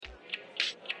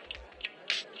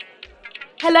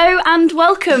Hello and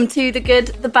welcome to The Good,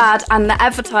 The Bad and The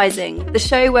Advertising, the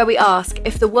show where we ask,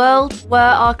 if the world were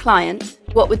our client,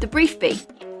 what would the brief be?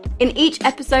 In each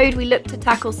episode, we look to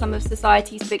tackle some of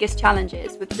society's biggest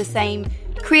challenges with the same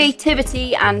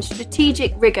creativity and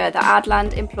strategic rigour that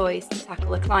Adland employs to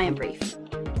tackle a client brief.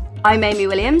 I'm Amy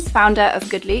Williams, founder of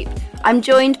Good Loop. I'm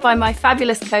joined by my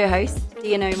fabulous co-host,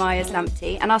 Diano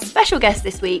Myers-Lamptey, and our special guest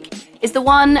this week is the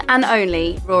one and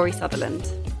only Rory Sutherland.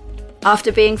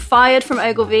 After being fired from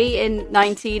Ogilvy in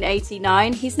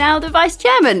 1989, he's now the Vice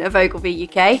Chairman of Ogilvy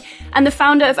UK and the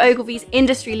founder of Ogilvy's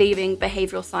industry-leading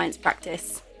behavioural science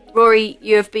practice. Rory,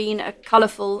 you have been a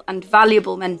colourful and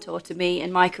valuable mentor to me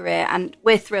in my career, and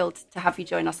we're thrilled to have you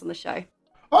join us on the show.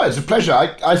 Oh, it's a pleasure.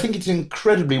 I think it's an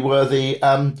incredibly worthy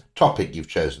topic you've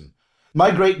chosen. My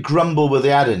great grumble with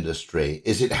the ad industry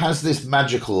is it has this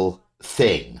magical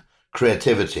thing,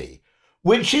 creativity,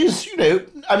 which is,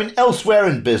 elsewhere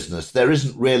in business, there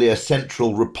isn't really a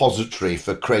central repository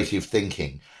for creative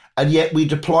thinking. And yet we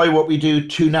deploy what we do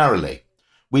too narrowly.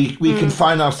 We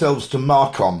confine ourselves to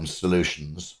Marcom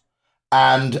solutions.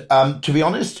 And to be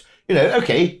honest,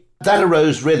 that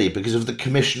arose really because of the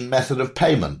commission method of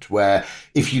payment, where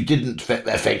if you didn't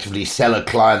effectively sell a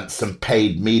client some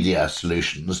paid media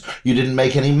solutions, you didn't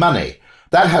make any money.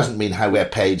 That hasn't been how we're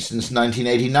paid since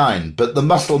 1989, but the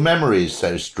muscle memory is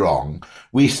so strong,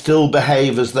 we still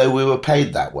behave as though we were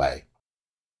paid that way.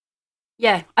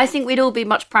 Yeah, I think we'd all be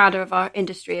much prouder of our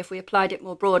industry if we applied it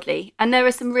more broadly. And there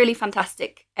are some really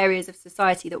fantastic areas of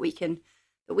society that we can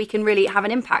really have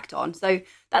an impact on. So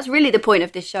that's really the point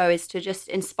of this show, is to just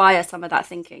inspire some of that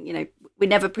thinking. We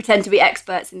never pretend to be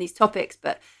experts in these topics,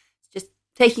 but just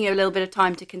taking a little bit of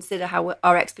time to consider how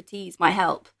our expertise might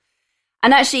help.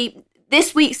 And actually,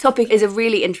 this week's topic is a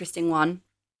really interesting one.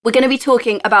 We're going to be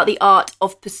talking about the art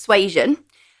of persuasion.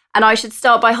 And I should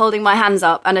start by holding my hands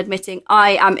up and admitting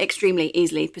I am extremely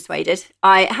easily persuaded.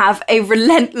 I have a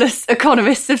relentless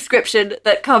Economist subscription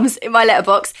that comes in my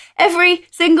letterbox every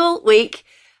single week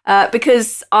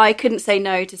because I couldn't say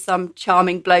no to some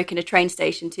charming bloke in a train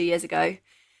station 2 years ago.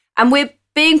 And we're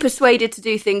being persuaded to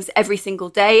do things every single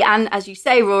day. And as you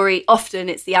say, Rory, often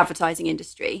it's the advertising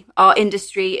industry. Our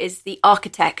industry is the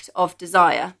architect of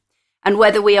desire. And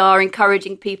whether we are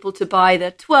encouraging people to buy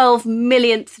the 12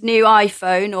 millionth new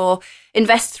iPhone or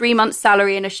invest 3 months'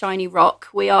 salary in a shiny rock,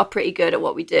 we are pretty good at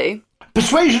what we do.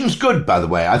 Persuasion's good, by the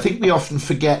way. I think we often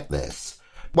forget this.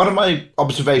 One of my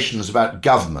observations about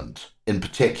government in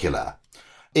particular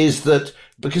is that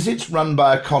because it's run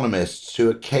by economists who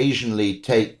occasionally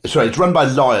it's run by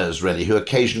lawyers, really, who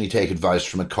occasionally take advice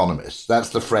from economists. That's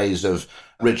the phrase of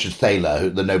Richard Thaler,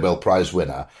 the Nobel Prize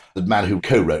winner, the man who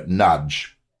co-wrote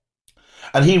Nudge.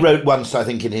 And he wrote once, I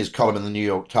think, in his column in the New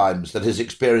York Times, that his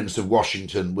experience of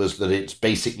Washington was that it's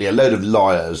basically a load of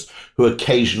lawyers who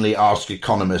occasionally ask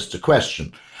economists a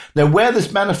question. Now, where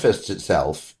this manifests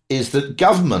itself is that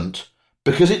government,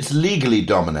 because it's legally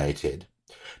dominated,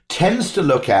 tends to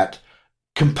look at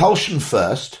compulsion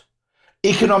first,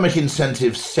 economic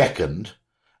incentives second,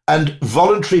 and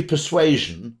voluntary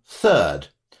persuasion third.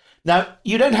 Now,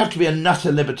 you don't have to be a nutter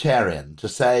libertarian to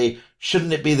say,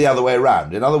 shouldn't it be the other way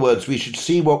around? In other words, we should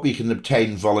see what we can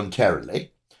obtain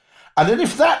voluntarily. And then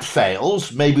if that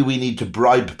fails, maybe we need to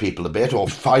bribe people a bit or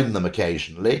fine them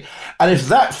occasionally. And if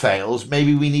that fails,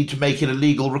 maybe we need to make it a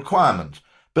legal requirement.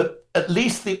 But at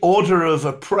least the order of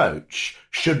approach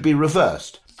should be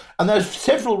reversed. And there's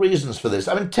several reasons for this.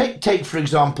 I mean, take for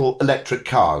example, electric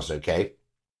cars, okay?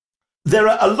 There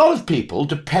are a lot of people,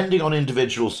 depending on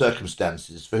individual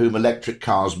circumstances, for whom electric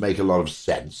cars make a lot of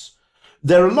sense.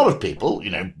 There are a lot of people,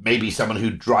 maybe someone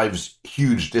who drives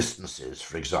huge distances,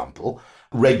 for example,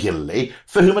 regularly,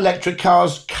 for whom electric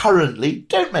cars currently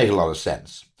don't make a lot of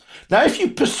sense. Now, if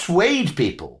you persuade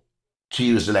people to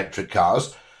use electric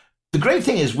cars, the great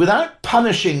thing is, without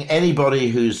punishing anybody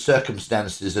whose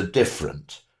circumstances are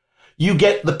different, you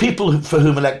get the people for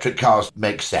whom electric cars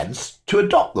make sense to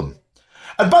adopt them.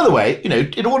 And by the way,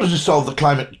 in order to solve the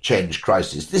climate change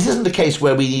crisis, this isn't a case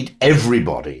where we need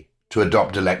everybody to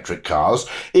adopt electric cars.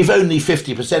 If only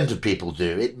 50% of people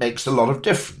do, it makes a lot of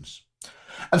difference.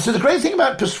 And so the great thing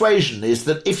about persuasion is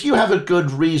that if you have a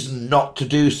good reason not to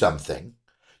do something,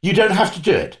 you don't have to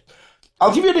do it.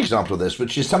 I'll give you an example of this,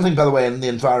 which is something, by the way, in the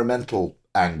environmental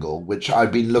angle, which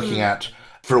I've been looking at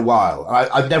for a while. And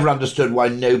I've never understood why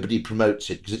nobody promotes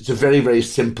it, because it's a very, very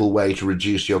simple way to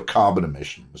reduce your carbon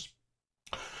emissions,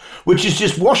 which is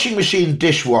just washing machine,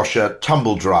 dishwasher,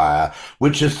 tumble dryer,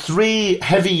 which are three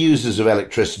heavy users of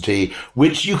electricity,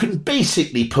 which you can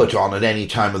basically put on at any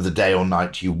time of the day or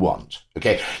night you want.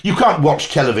 Okay, you can't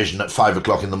watch television at 5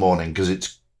 o'clock in the morning because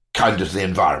it's kind of the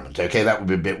environment. Okay, that would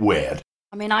be a bit weird.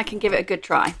 I mean, I can give it a good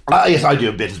try. Yes, I do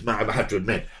a bit, I have to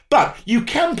admit. But you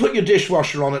can put your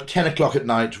dishwasher on at 10 o'clock at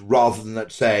night rather than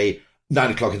at, say,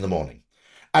 9 o'clock in the morning.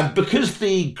 And because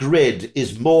the grid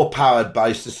is more powered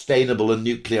by sustainable and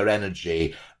nuclear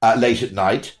energy late at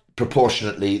night,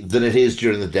 proportionately, than it is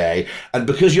during the day, and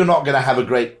because you're not going to have a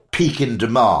great peak in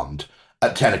demand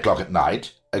at 10 o'clock at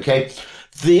night, okay,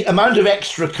 the amount of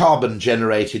extra carbon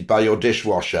generated by your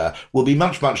dishwasher will be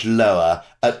much, much lower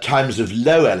at times of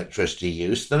low electricity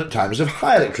use than at times of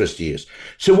high electricity use.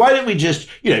 So why don't we just,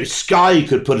 Sky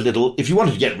could put a little, if you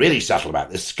wanted to get really subtle about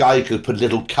this, Sky could put a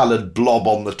little coloured blob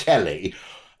on the telly,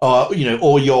 or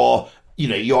your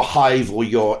Hive or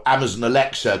your Amazon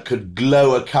Alexa could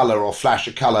glow a colour or flash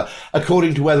a colour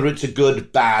according to whether it's a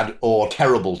good, bad or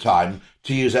terrible time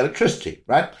to use electricity,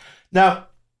 right? Now,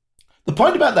 the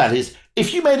point about that is,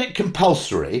 if you made it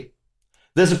compulsory,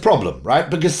 there's a problem, right?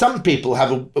 Because some people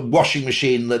have a washing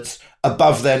machine that's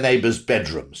above their neighbour's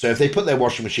bedroom. So if they put their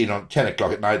washing machine on at 10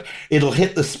 o'clock at night, it'll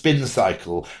hit the spin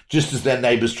cycle just as their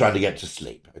neighbour's trying to get to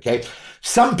sleep, okay?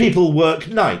 Some people work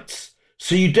nights,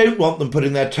 so you don't want them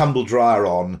putting their tumble dryer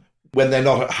on when they're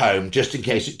not at home, just in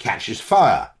case it catches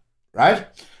fire, right?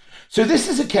 So this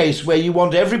is a case where you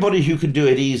want everybody who can do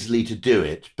it easily to do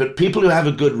it, but people who have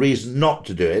a good reason not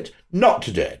to do it, not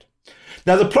to do it.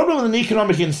 Now, the problem with an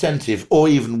economic incentive, or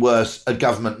even worse, a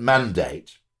government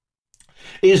mandate,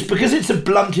 is because it's a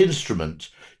blunt instrument,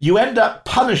 you end up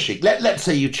punishing. Let's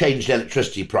say you changed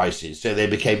electricity prices, so they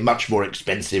became much more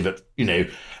expensive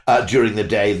during the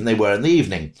day than they were in the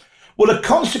evening. Well, a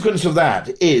consequence of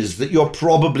that is that you're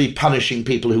probably punishing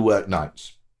people who work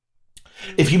nights.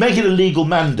 If you make it a legal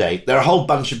mandate, there are a whole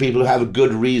bunch of people who have a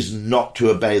good reason not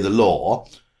to obey the law,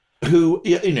 who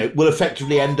will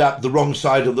effectively end up the wrong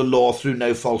side of the law through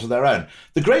no fault of their own.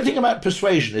 The great thing about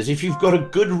persuasion is if you've got a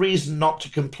good reason not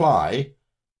to comply,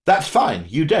 that's fine,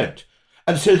 you don't.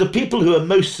 And so the people who are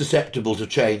most susceptible to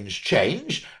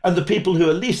change, and the people who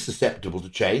are least susceptible to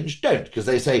change don't, because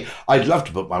they say, I'd love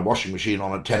to put my washing machine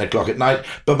on at 10 o'clock at night,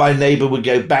 but my neighbour would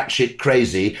go batshit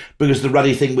crazy because the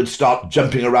ruddy thing would start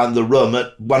jumping around the room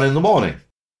at 1 in the morning.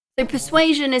 So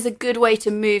persuasion is a good way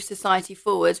to move society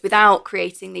forwards without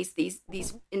creating these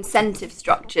incentive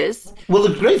structures. Well,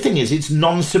 the great thing is it's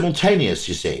non-simultaneous,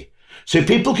 you see. So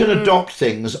people can adopt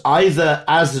things either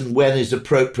as and when is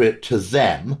appropriate to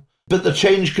them, but the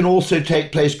change can also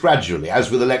take place gradually, as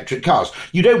with electric cars.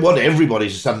 You don't want everybody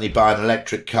to suddenly buy an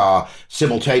electric car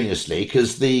simultaneously,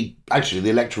 because the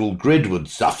electrical grid would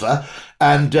suffer,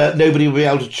 and nobody would be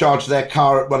able to charge their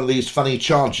car at one of these funny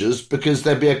chargers because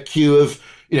there'd be a queue of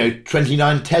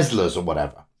 29 Teslas or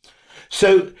whatever.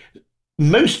 So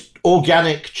most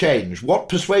organic change, what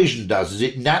persuasion does is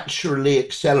it naturally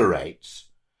accelerates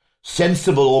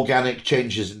sensible organic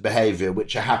changes in behaviour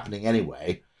which are happening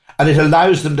anyway, and it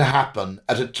allows them to happen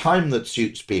at a time that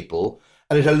suits people,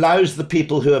 and it allows the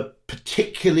people who are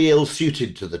particularly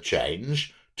ill-suited to the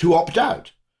change to opt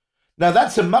out. Now,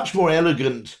 that's a much more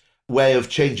elegant way of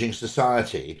changing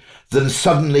society than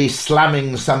suddenly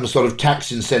slamming some sort of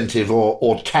tax incentive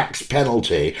or tax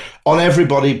penalty on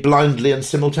everybody blindly and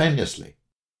simultaneously.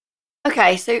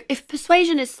 Okay, so if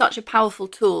persuasion is such a powerful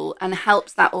tool and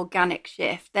helps that organic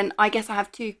shift, then I guess I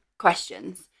have two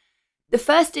questions. The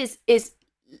first is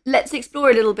let's explore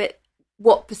a little bit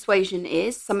what persuasion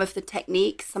is, some of the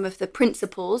techniques, some of the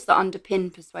principles that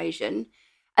underpin persuasion.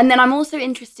 And then I'm also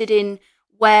interested in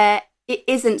where it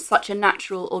isn't such a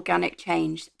natural organic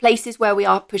change, places where we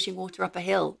are pushing water up a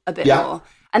hill a bit more.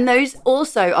 And those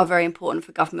also are very important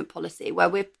for government policy, where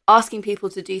we're asking people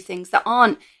to do things that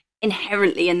aren't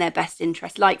inherently in their best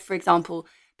interest, like, for example,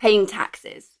 paying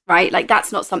taxes, right? Like,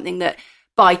 that's not something that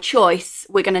by choice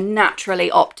we're going to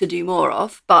naturally opt to do more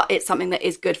of, but it's something that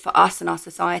is good for us and our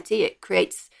society. It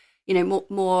creates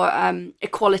more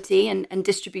equality and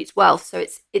distributes wealth. So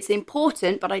it's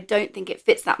important, but I don't think it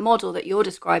fits that model that you're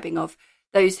describing of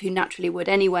those who naturally would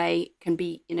anyway can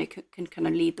kind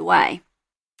of lead the way.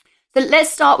 So let's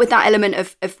start with that element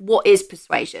of what is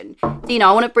persuasion. Dina,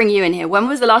 I want to bring you in here. When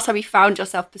was the last time you found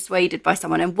yourself persuaded by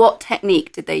someone, and what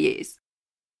technique did they use?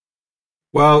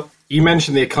 Well, you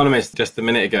mentioned The Economist just a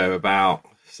minute ago about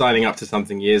signing up to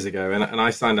something years ago, and I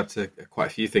signed up to quite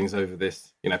a few things over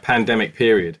this pandemic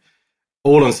period,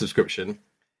 all on subscription.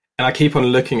 And I keep on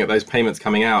looking at those payments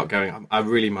coming out going, I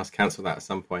really must cancel that at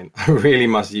some point. I really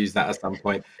must use that at some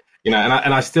point. And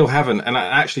I still haven't. And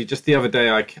actually, just the other day,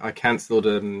 I cancelled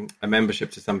a membership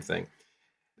to something.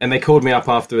 And they called me up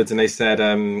afterwards and they said,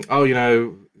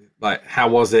 like, how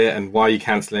was it and why are you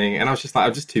cancelling? And I was just like,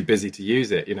 I'm just too busy to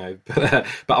use it, but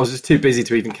I was just too busy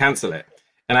to even cancel it.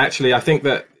 And actually, I think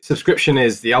that subscription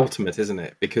is the ultimate, isn't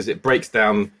it? Because it breaks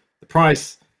down the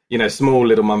price. small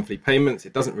little monthly payments.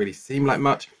 It doesn't really seem like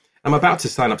much. I'm about to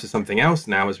sign up to something else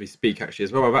now as we speak, actually,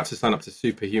 as well. I'm about to sign up to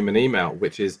Superhuman Email,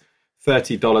 which is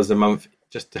 $30 a month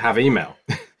just to have email,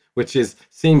 which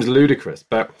seems ludicrous.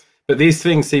 But these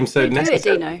things seem so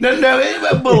necessary. No.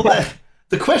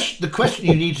 The question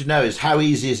you need to know is how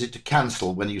easy is it to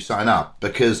cancel when you sign up?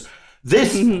 Because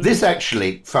this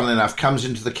actually, funnily enough, comes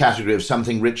into the category of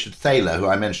something Richard Thaler, who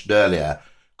I mentioned earlier,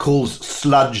 calls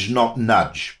sludge, not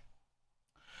nudge.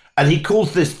 And he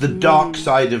calls this the dark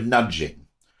side of nudging,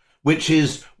 which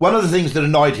is one of the things that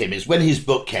annoyed him is when his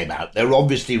book came out, there were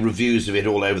obviously reviews of it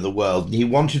all over the world, and he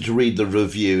wanted to read the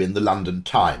review in the London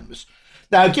Times.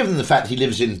 Now, given the fact he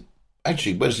lives in,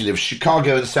 actually, where does he live?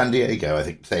 Chicago and San Diego, I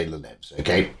think Thaler lives,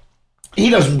 okay? He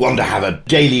doesn't want to have a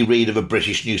daily read of a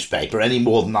British newspaper any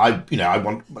more than I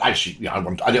want to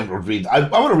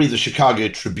read the Chicago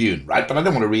Tribune, right? But I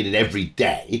don't want to read it every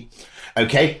day,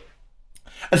 okay?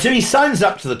 And so he signs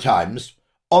up to the Times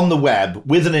on the web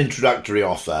with an introductory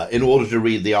offer in order to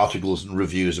read the articles and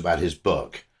reviews about his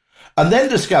book, and then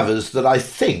discovers that I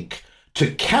think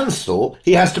to cancel,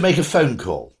 he has to make a phone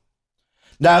call.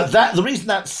 Now, the reason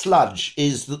that's sludge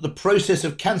is that the process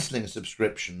of cancelling a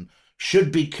subscription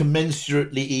should be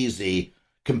commensurately easy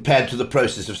compared to the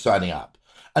process of signing up.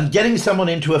 And getting someone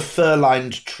into a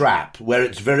fur-lined trap where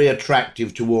it's very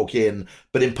attractive to walk in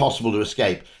but impossible to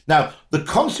escape. Now, the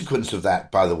consequence of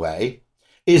that, by the way,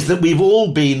 is that we've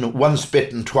all been once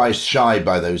bitten, twice shy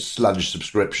by those sludge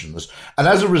subscriptions. And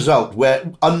as a result,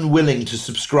 we're unwilling to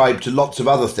subscribe to lots of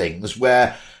other things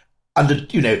where,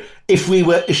 if we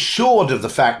were assured of the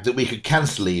fact that we could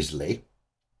cancel easily,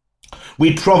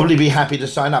 we'd probably be happy to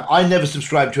sign up. I never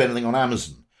subscribe to anything on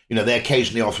Amazon. They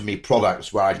occasionally offer me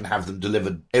products where I can have them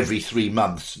delivered every 3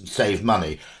 months and save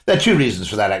money. There are two reasons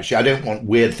for that, actually. I don't want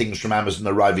weird things from Amazon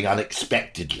arriving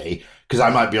unexpectedly because I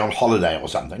might be on holiday or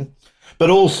something. But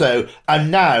also, I'm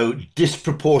now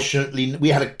disproportionately... We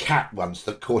had a cat once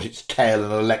that caught its tail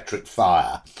in an electric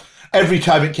fire. Every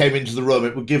time it came into the room,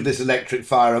 it would give this electric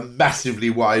fire a massively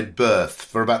wide berth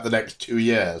for about the next 2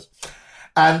 years.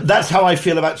 And that's how I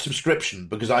feel about subscription,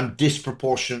 because I'm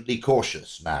disproportionately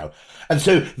cautious now. And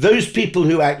so those people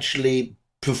who actually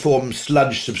perform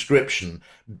sludge subscription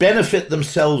benefit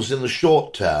themselves in the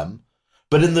short term,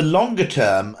 but in the longer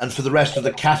term, and for the rest of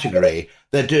the category,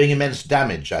 they're doing immense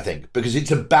damage, I think, because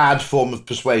it's a bad form of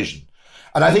persuasion.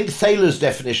 And I think Thaler's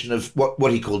definition of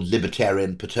what he called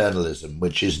libertarian paternalism,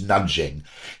 which is nudging,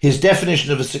 his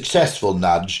definition of a successful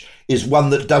nudge is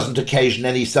one that doesn't occasion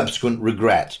any subsequent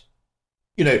regret.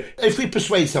 If we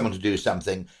persuade someone to do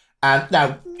something, and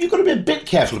now you've got to be a bit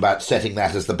careful about setting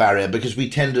that as the barrier, because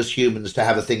we tend as humans to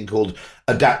have a thing called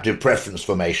adaptive preference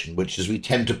formation, which is we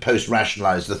tend to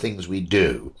post-rationalize the things we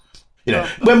do.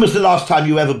 When was the last time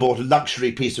you ever bought a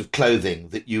luxury piece of clothing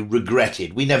that you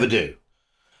regretted? We never do.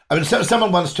 I mean,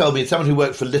 someone once told me, someone who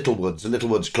worked for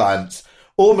Littlewoods clients,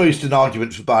 almost an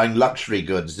argument for buying luxury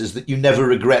goods is that you never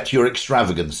regret your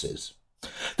extravagances.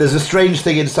 There's a strange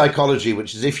thing in psychology,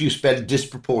 which is if you spend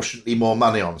disproportionately more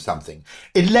money on something,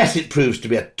 unless it proves to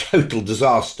be a total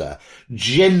disaster,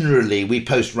 generally we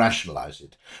post-rationalize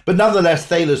it. But nonetheless,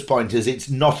 Thaler's point is it's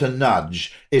not a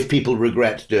nudge if people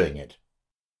regret doing it.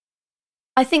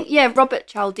 I think, Robert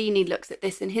Cialdini looks at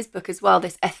this in his book as well,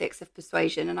 this ethics of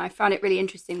persuasion. And I found it really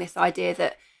interesting, this idea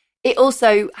that it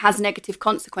also has negative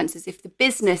consequences. If the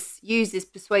business uses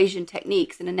persuasion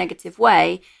techniques in a negative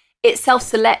way, it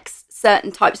self-selects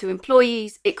certain types of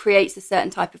employees. It creates a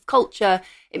certain type of culture.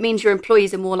 It means your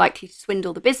employees are more likely to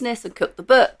swindle the business and cook the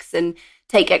books and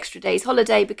take extra days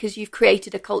holiday because you've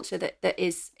created a culture that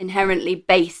is inherently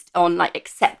based on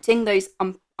accepting those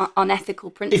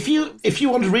unethical principles. If you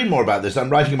want to read more about this,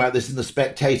 I'm writing about this in The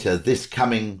Spectator this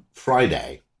coming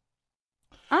Friday,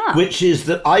 which is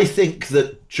that I think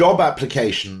that job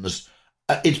applications,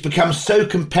 it's become so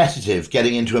competitive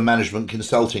getting into a management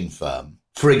consulting firm,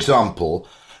 for example,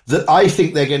 that I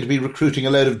think they're going to be recruiting a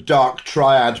load of dark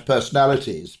triad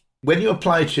personalities. When you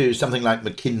apply to something like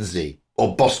McKinsey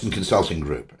or Boston Consulting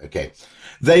Group, okay,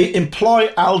 they employ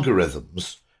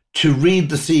algorithms to read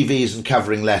the CVs and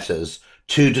covering letters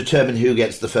to determine who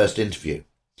gets the first interview.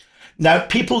 Now,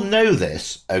 people know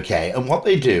this, okay, and what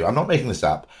they do, I'm not making this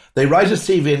up, they write a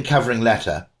CV and covering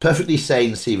letter, perfectly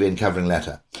sane CV and covering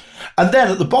letter. And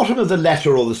then at the bottom of the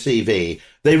letter or the CV,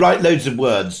 they write loads of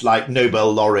words like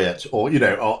Nobel laureate or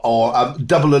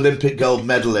double Olympic gold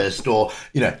medalist or,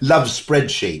 love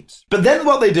spreadsheets. But then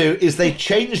what they do is they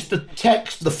change the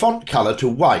text, the font color to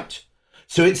white.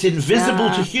 So it's invisible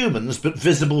to humans, but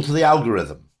visible to the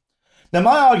algorithm. Now,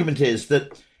 my argument is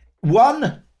that,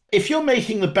 one, If you're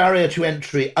making the barrier to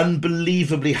entry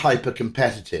unbelievably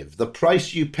hyper-competitive, the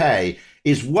price you pay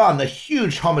is, one, a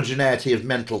huge homogeneity of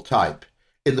mental type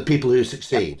in the people who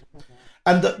succeed.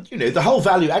 And the whole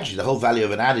value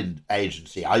of an ad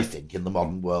agency, I think, in the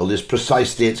modern world is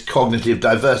precisely its cognitive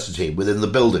diversity within the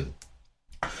building.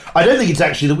 I don't think it's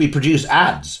actually that we produce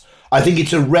ads. I think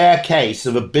it's a rare case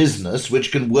of a business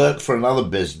which can work for another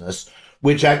business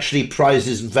which actually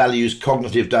prizes and values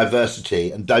cognitive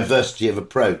diversity and diversity of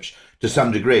approach to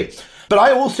some degree. But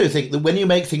I also think that when you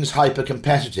make things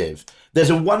hyper-competitive,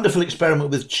 there's a wonderful experiment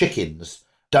with chickens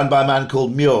done by a man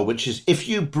called Muir, which is if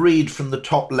you breed from the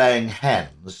top-laying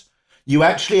hens, you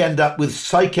actually end up with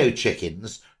psycho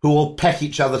chickens who all peck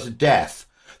each other to death.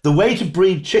 The way to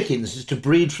breed chickens is to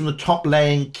breed from the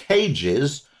top-laying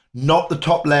cages, not the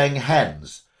top-laying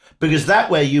hens, because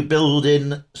that way you build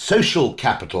in social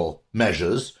capital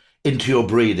measures into your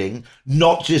breeding,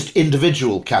 not just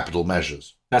individual capital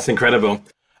measures. That's incredible.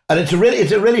 And it's a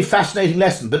really fascinating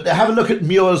lesson. But have a look at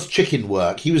Muir's chicken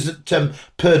work. He was at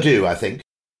Purdue, I think.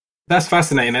 That's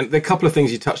fascinating. And a couple of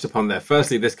things you touched upon there.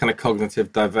 Firstly, this kind of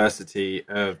cognitive diversity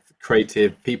of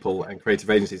creative people and creative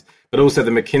agencies, but also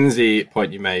the McKinsey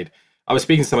point you made. I was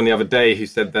speaking to someone the other day who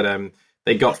said that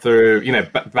they got through,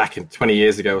 back in 20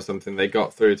 years ago or something, they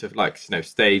got through to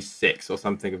stage 6 or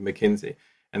something of McKinsey.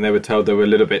 And they were told they were a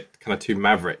little bit kind of too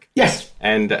maverick. Yes.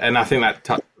 And I think that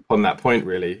touched upon that point,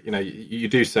 really. You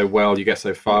do so well, you get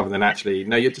so far, and then actually,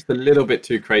 no, you're just a little bit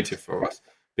too creative for us.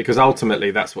 Because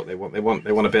ultimately, that's what they want. They want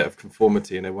a bit of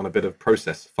conformity and they want a bit of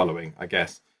process following, I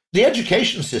guess. The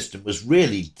education system was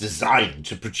really designed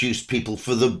to produce people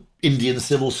for the Indian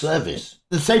civil service.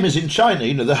 The same as in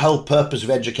China, the whole purpose of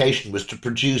education was to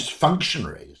produce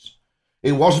functionaries.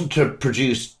 It wasn't to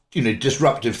produce,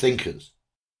 disruptive thinkers.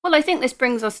 Well, I think this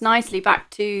brings us nicely back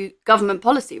to government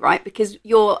policy, right? Because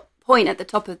your point at the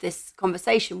top of this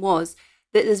conversation was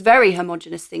that there's very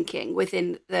homogenous thinking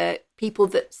within the people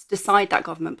that decide that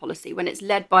government policy when it's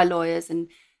led by lawyers and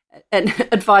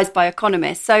advised by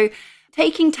economists. So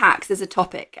taking tax as a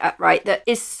topic, right, that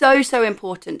is so, so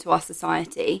important to our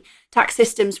society. Tax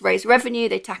systems raise revenue,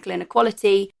 they tackle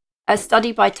inequality. A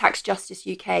study by Tax Justice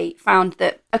UK found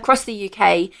that across the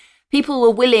UK, people were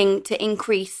willing to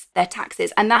increase their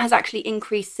taxes, and that has actually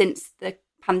increased since the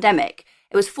pandemic.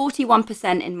 It was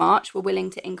 41% in March were willing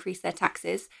to increase their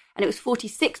taxes, and it was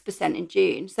 46% in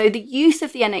June. So the use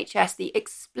of the NHS, the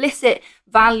explicit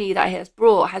value that it has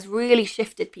brought, has really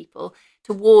shifted people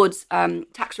towards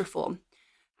tax reform.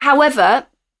 However,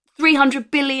 £300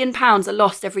 billion are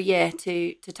lost every year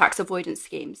to tax avoidance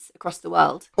schemes across the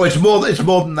world. Oh, it's more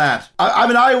than that.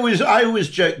 I always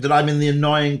joke that I'm in the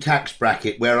annoying tax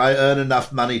bracket where I earn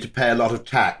enough money to pay a lot of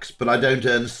tax, but I don't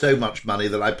earn so much money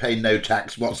that I pay no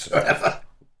tax whatsoever.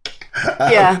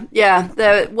 Yeah.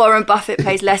 The Warren Buffett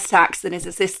pays less tax than his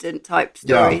assistant type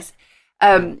stories.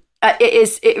 Yeah.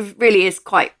 It really is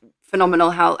quite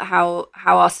phenomenal how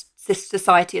our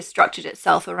society has structured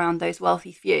itself around those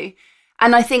wealthy few.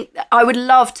 And I think I would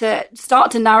love to start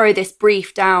to narrow this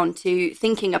brief down to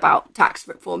thinking about tax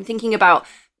reform, thinking about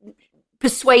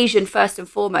persuasion first and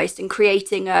foremost, and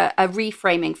creating a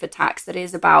reframing for tax that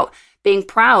is about being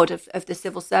proud of the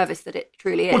civil service that it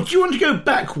truly is. Well, do you want to go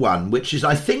back one, which is,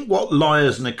 I think, what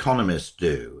lawyers and economists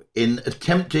do in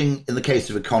attempting, in the case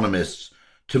of economists,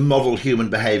 to model human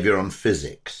behaviour on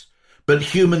physics. But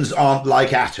humans aren't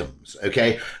like atoms,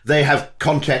 okay? They have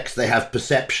context, they have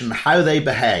perception. How they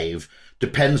behave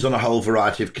depends on a whole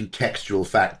variety of contextual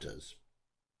factors,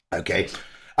 okay?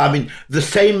 I mean, the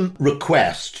same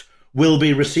request will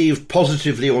be received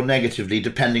positively or negatively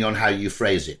depending on how you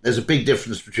phrase it. There's a big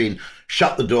difference between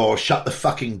shut the door, shut the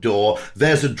fucking door,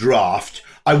 there's a draft,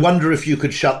 I wonder if you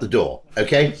could shut the door,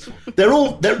 okay? They're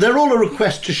all a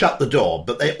request to shut the door,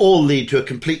 but they all lead to a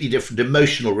completely different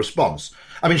emotional response.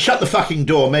 I mean, shut the fucking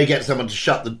door may get someone to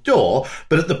shut the door,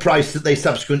 but at the price that they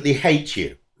subsequently hate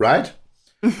you, right?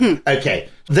 Mm-hmm. Okay,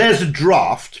 there's a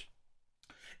draft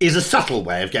is a subtle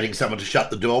way of getting someone to shut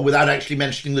the door without actually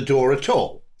mentioning the door at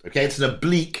all. Okay, it's an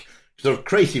oblique sort of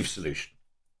creative solution.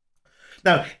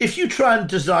 Now, if you try and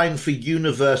design for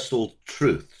universal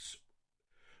truths,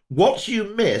 what you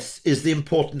miss is the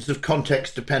importance of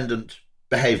context-dependent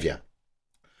behaviour.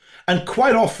 And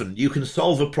quite often you can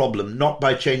solve a problem not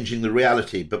by changing the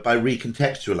reality, but by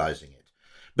recontextualising it.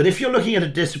 But if you're looking at a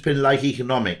discipline like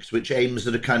economics, which aims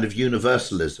at a kind of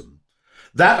universalism,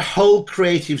 that whole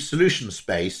creative solution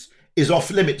space is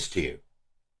off limits to you.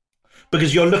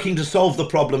 Because you're looking to solve the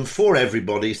problem for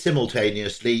everybody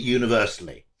simultaneously,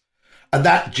 universally. And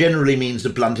that generally means a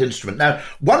blunt instrument. Now,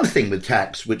 one thing with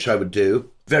tax, which I would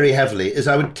do very heavily, is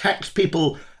I would tax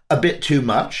people a bit too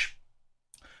much.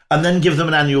 and then give them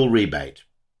an annual rebate.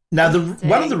 Now,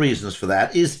 one of the reasons for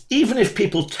that is even if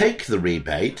people take the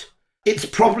rebate, it's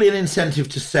probably an incentive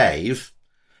to save,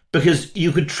 because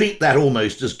you could treat that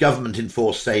almost as government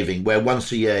enforced saving, where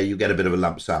once a year you get a bit of a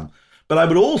lump sum. But I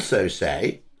would also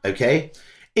say, okay,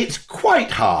 it's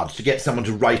quite hard to get someone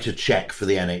to write a cheque for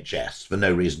the NHS for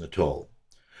no reason at all.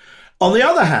 On the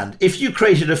other hand, if you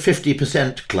created a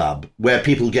 50% club where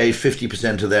people gave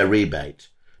 50% of their rebate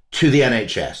to the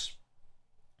NHS,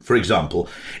 for example,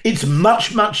 it's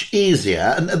much, much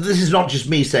easier, and this is not just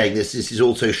me saying this is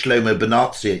also Shlomo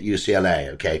Benazzi at UCLA,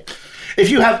 okay? If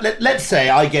you have, let's say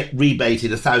I get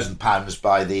rebated £1,000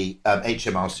 by the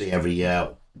HMRC every year.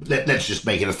 Let's just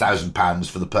make it £1,000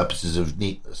 for the purposes of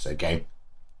neatness, okay?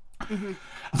 Mm-hmm.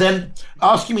 Then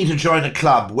asking me to join a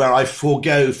club where I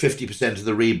forego 50% of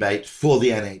the rebate for the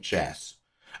NHS,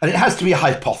 and it has to be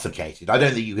hypothecated. I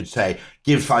don't think you could say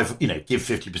give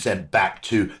 50% back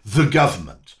to the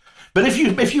government. But if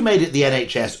you made it the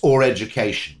NHS or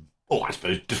education, or I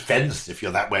suppose defence if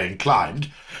you're that way inclined,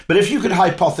 but if you could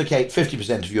hypothecate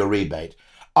 50% of your rebate,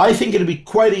 I think it'd be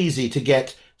quite easy to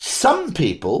get some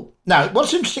people. Now,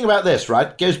 what's interesting about this,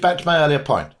 right, goes back to my earlier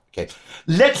point. Okay,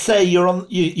 let's say you're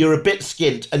a bit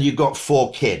skint and you've got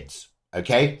 4 kids.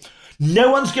 Okay,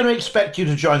 no one's going to expect you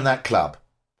to join that club.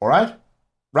 All right,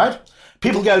 right?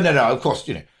 People go, no, of course,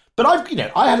 But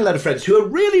I had a lot of friends who are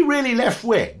really, really left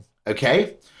wing.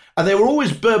 Okay, and they were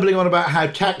always burbling on about how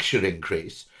tax should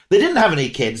increase. They didn't have any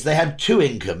kids. They had 2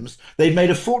 incomes. They'd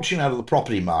made a fortune out of the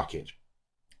property market.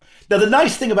 Now, the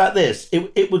nice thing about this,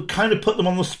 it would kind of put them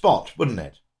on the spot, wouldn't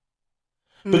it?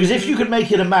 Because if you could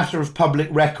make it a matter of public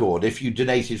record, if you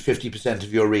donated 50%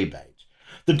 of your rebate,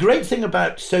 the great thing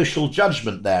about social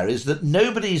judgment there is that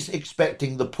nobody's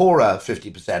expecting the poorer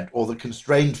 50% or the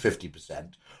constrained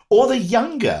 50% or the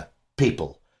younger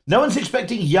people. No one's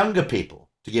expecting younger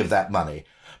people to give that money.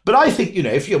 But I think,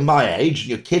 if you're my age and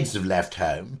your kids have left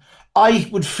home, I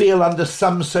would feel under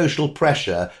some social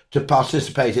pressure to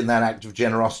participate in that act of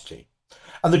generosity.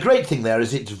 And the great thing there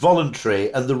is it's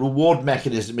voluntary, and the reward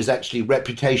mechanism is actually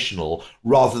reputational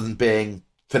rather than being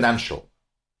financial.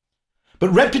 But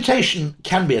reputation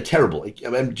can be a terrible,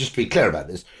 just to be clear about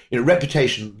this,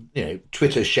 reputation,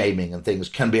 Twitter shaming and things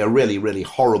can be a really, really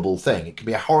horrible thing. It can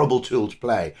be a horrible tool to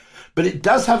play. But it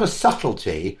does have a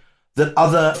subtlety that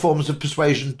other forms of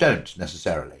persuasion don't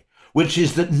necessarily, which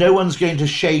is that no one's going to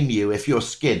shame you if you're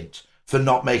skint for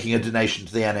not making a donation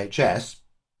to the NHS.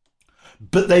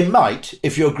 But they might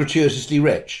if you're gratuitously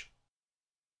rich.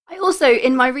 I also,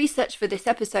 in my research for this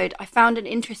episode, I found an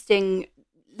interesting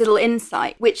little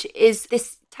insight, which is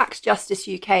this Tax Justice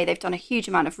UK. They've done a huge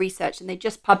amount of research and they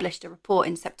just published a report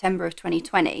in September of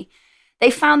 2020.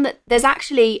 They found that there's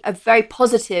actually a very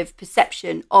positive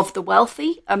perception of the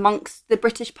wealthy amongst the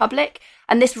British public.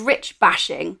 And this rich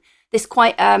bashing, this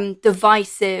quite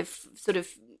divisive sort of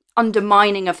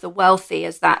undermining of the wealthy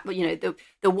as that,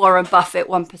 the Warren Buffett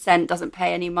 1% doesn't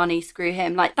pay any money, screw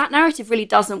him. Like, that narrative really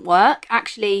doesn't work.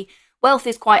 Actually, wealth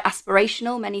is quite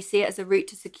aspirational. Many see it as a route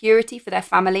to security for their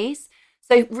families.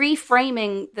 So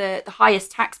reframing the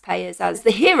highest taxpayers as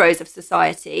the heroes of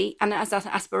society and as an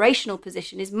aspirational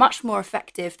position is much more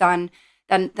effective than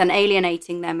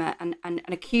alienating them and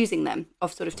accusing them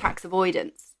of sort of tax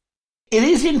avoidance. It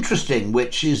is interesting,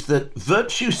 which is that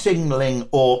virtue signalling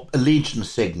or allegiance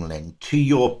signalling to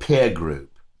your peer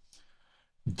group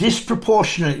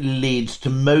disproportionately leads to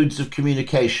modes of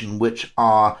communication which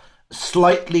are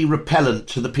slightly repellent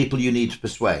to the people you need to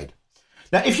persuade.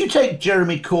 Now, if you take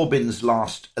Jeremy Corbyn's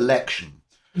last election,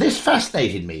 this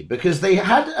fascinated me because they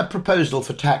had a proposal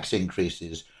for tax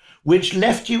increases which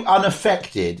left you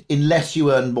unaffected unless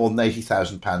you earned more than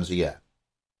 £80,000 a year.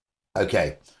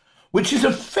 Okay. Which is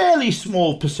a fairly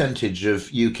small percentage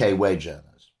of UK wage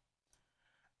earners.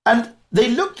 And they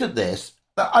looked at this,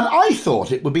 and I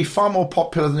thought it would be far more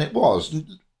popular than it was.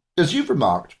 As you've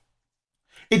remarked,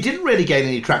 it didn't really gain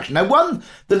any traction. Now,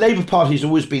 the Labour Party's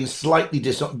always been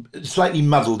slightly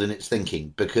muddled in its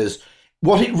thinking, because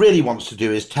what it really wants to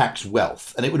do is tax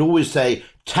wealth. And it would always say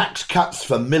tax cuts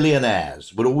for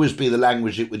millionaires would always be the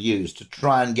language it would use to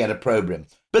try and get a program.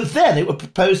 But then it would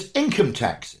propose income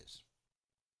taxes.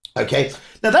 Okay,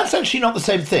 now that's actually not the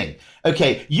same thing.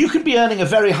 Okay, you could be earning a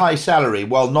very high salary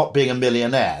while not being a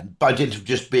millionaire by dint of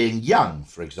just being young,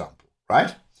 for example,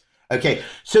 right? Okay,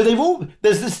 so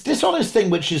there's this dishonest thing,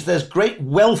 which is there's great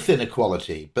wealth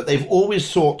inequality, but they've always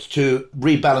sought to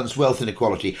rebalance wealth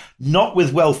inequality, not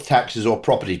with wealth taxes or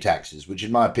property taxes, which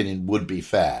in my opinion would be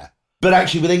fair, but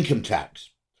actually with income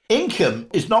tax. Income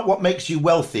is not what makes you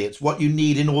wealthy, it's what you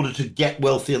need in order to get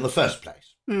wealthy in the first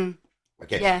place. Mm.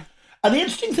 Okay. Yeah. And the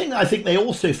interesting thing I think they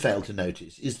also fail to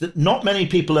notice is that not many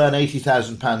people earn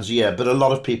 £80,000 a year, but a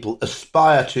lot of people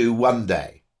aspire to one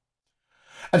day.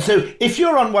 And so if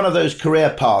you're on one of those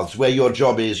career paths where your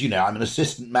job is, I'm an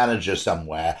assistant manager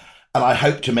somewhere, and I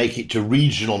hope to make it to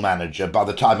regional manager by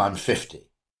the time I'm 50.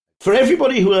 For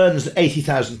everybody who earns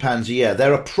 £80,000 a year,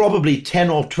 there are probably 10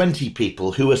 or 20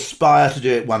 people who aspire to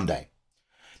do it one day.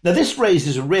 Now, this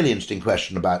raises a really interesting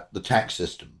question about the tax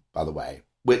system, by the way,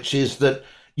 which is that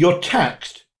you're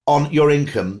taxed on your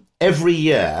income every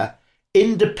year,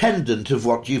 independent of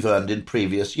what you've earned in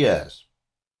previous years.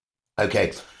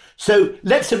 Okay, so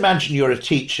let's imagine you're a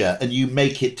teacher and you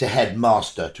make it to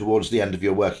headmaster towards the end of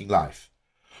your working life.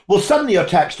 Well, suddenly you're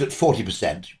taxed at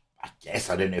 40%. I guess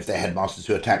I don't know if they're headmasters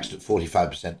who are taxed at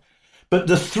 45%. But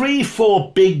the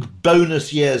 3-4 big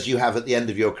bonus years you have at the end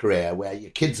of your career where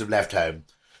your kids have left home,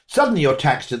 suddenly you're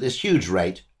taxed at this huge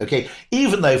rate, okay,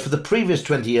 even though for the previous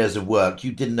 20 years of work,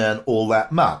 you didn't earn all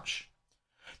that much.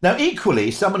 Now,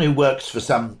 equally, someone who works for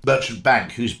some merchant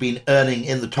bank who's been earning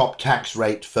in the top tax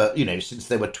rate for, since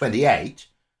they were 28,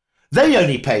 they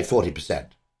only pay 40%.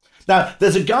 Now,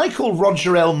 there's a guy called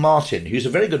Roger L. Martin, who's a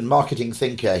very good marketing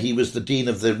thinker. He was the dean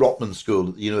of the Rotman School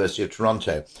at the University of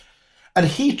Toronto. And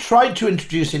he tried to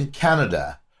introduce in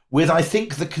Canada, with, I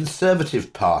think, the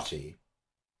Conservative Party,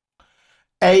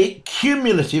 a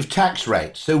cumulative tax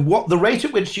rate. So what the rate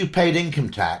at which you paid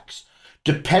income tax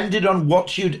depended on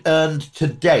what you'd earned to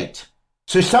date.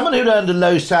 So someone who'd earned a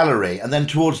low salary and then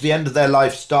towards the end of their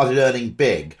life started earning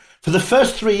big, for the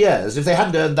first 3 years, if they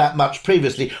hadn't earned that much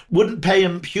previously, wouldn't pay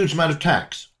a huge amount of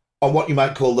tax on what you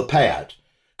might call the payout.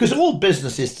 Because all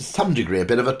business is to some degree a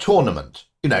bit of a tournament.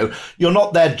 You're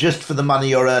not there just for the money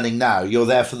you're earning now. You're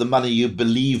there for the money you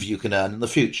believe you can earn in the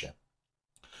future.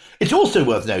 It's also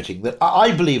worth noting that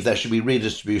I believe there should be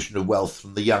redistribution of wealth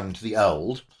from the young to the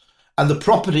old, and the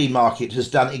property market has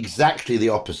done exactly the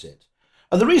opposite.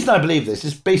 And the reason I believe this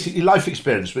is basically life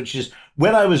experience, which is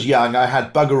when I was young, I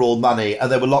had bugger all money and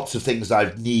there were lots of things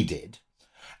I've needed.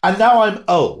 And now I'm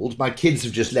old, my kids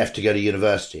have just left to go to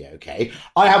university, okay?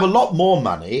 I have a lot more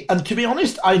money, and to be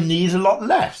honest, I need a lot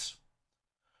less.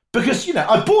 Because,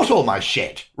 I bought all my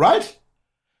shit, right?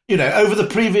 Over the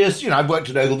previous, I've worked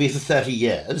at Ogilvy for 30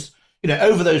 years.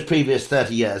 Over those previous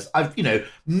 30 years, I've,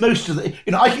 most of the,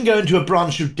 I can go into a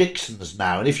branch of Dixon's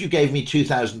now, and if you gave me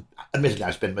 2,000, admittedly,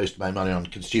 I spend most of my money on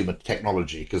consumer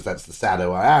technology because that's the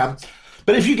saddo I am.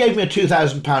 But if you gave me a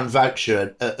 £2,000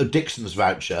 voucher, a Dixon's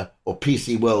voucher or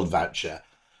PC World voucher,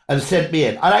 and sent me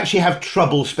in, I'd actually have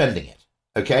trouble spending it,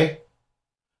 okay?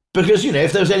 Because,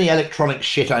 if there was any electronic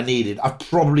shit I needed, I've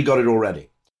probably got it already.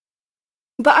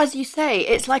 But as you say,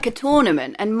 it's like a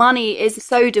tournament, and money is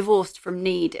so divorced from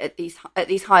need at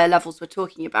these higher levels we're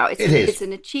talking about. It's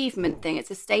an achievement thing.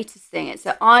 It's a status thing. It's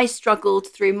that I struggled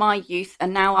through my youth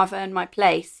and now I've earned my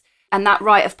place. And that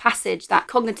rite of passage, that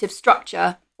cognitive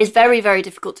structure is very, very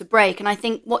difficult to break. And I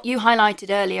think what you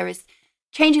highlighted earlier is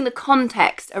changing the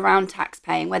context around tax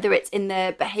paying, whether it's in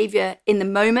the behaviour in the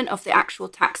moment of the actual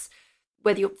tax,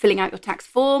 whether you're filling out your tax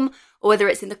form, or whether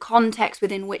it's in the context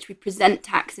within which we present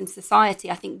tax in society.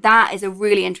 I think that is a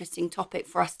really interesting topic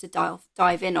for us to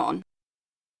dive in on.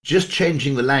 Just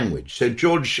changing the language. So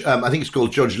George, I think it's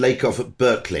called George Lakoff at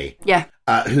Berkeley,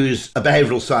 who's a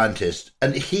behavioural scientist,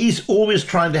 and he's always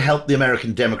trying to help the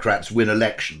American Democrats win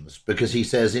elections because he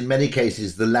says in many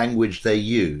cases the language they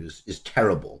use is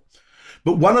terrible.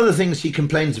 But one of the things he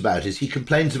complains about is he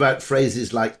complains about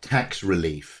phrases like tax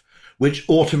relief, which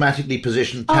automatically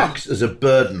position tax as a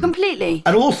burden. Completely.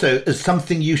 And also as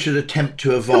something you should attempt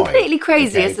to avoid. Completely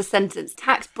crazy as a sentence.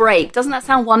 Tax break. Doesn't that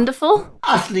sound wonderful?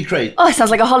 Utterly crazy. Oh, it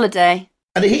sounds like a holiday.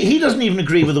 And he doesn't even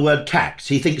agree with the word tax.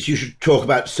 He thinks you should talk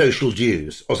about social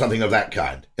dues or something of that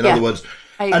kind. In other words,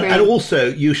 and also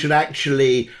you should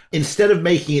actually, instead of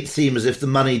making it seem as if the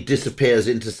money disappears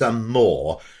into some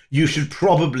more, you should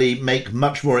probably make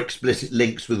much more explicit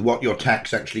links with what your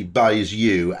tax actually buys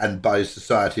you and buys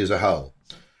society as a whole.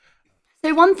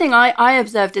 So one thing I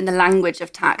observed in the language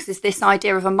of tax is this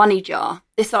idea of a money jar,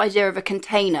 this idea of a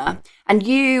container, and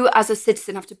you as a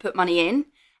citizen have to put money in,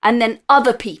 and then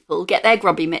other people get their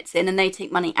grubby mitts in and they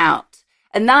take money out.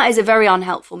 And that is a very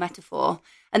unhelpful metaphor.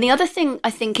 And the other thing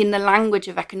I think in the language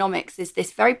of economics is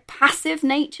this very passive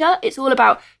nature. It's all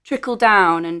about trickle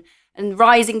down and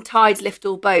rising tides lift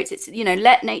all boats. It's,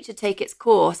 let nature take its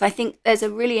course. I think there's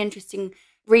a really interesting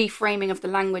reframing of the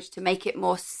language to make it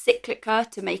more cyclical,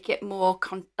 to make it more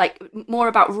more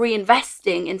about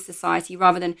reinvesting in society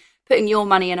rather than putting your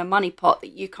money in a money pot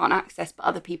that you can't access but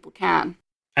other people can.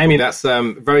 Amy, that's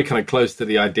very kind of close to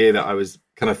the idea that I was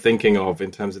kind of thinking of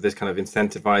in terms of this kind of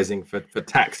incentivizing for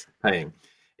tax paying.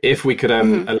 if we could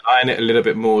align it a little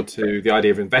bit more to the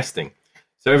idea of investing.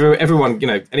 So everyone,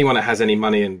 anyone that has any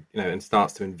money and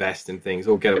starts to invest in things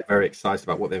all get very excited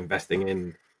about what they're investing in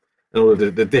and all of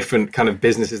the different kind of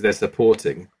businesses they're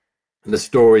supporting and the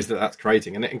stories that's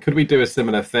creating. And could we do a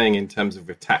similar thing in terms of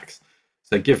with tax?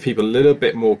 So give people a little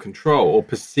bit more control or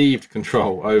perceived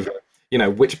control over,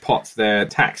 which pots their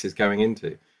tax is going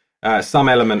into. Some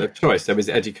element of choice. So is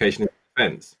it education and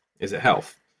defense? Is it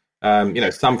health?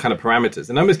 Some kind of parameters.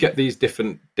 And almost get these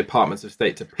different departments of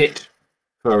state to pitch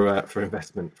for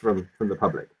investment from the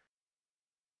public.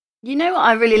 You know what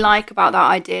I really like about that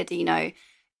idea, Dino?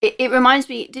 It reminds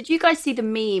me, did you guys see the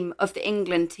meme of the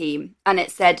England team? And it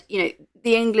said, the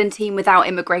England team without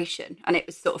immigration. And it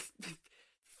was sort of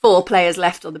 4 players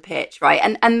left on the pitch, right?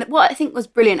 And what I think was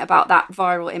brilliant about that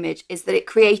viral image is that it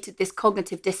created this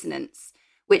cognitive dissonance,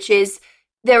 which is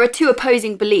there are 2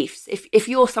 opposing beliefs. If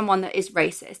you're someone that is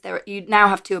racist, you now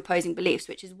have 2 opposing beliefs,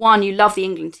 which is 1, you love the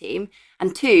England team,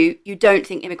 and 2, you don't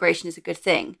think immigration is a good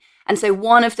thing. And so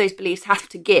one of those beliefs has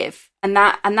to give, and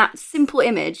that simple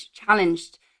image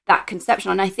challenged that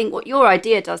conception. And I think what your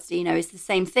idea does, Dino, is the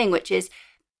same thing, which is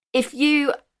if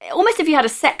you had a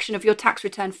section of your tax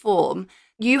return form,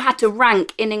 you had to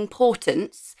rank in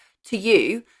importance to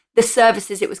you the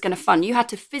services it was going to fund. You had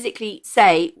to physically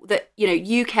say that,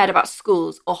 you cared about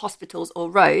schools or hospitals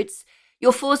or roads.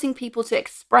 You're forcing people to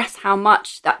express how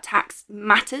much that tax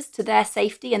matters to their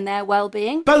safety and their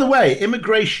well-being. By the way,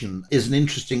 immigration is an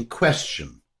interesting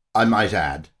question, I might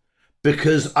add,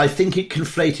 because I think it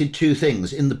conflated 2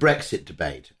 things in the Brexit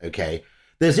debate, okay?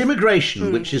 There's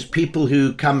immigration, which is people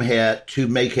who come here to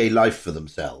make a life for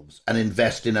themselves and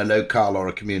invest in a locale or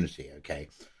a community, okay?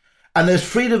 And there's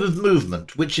freedom of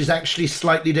movement, which is actually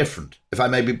slightly different, if I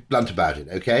may be blunt about it,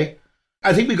 okay?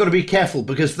 I think we've got to be careful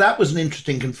because that was an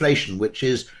interesting conflation, which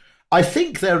is, I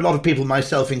think there are a lot of people,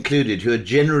 myself included, who are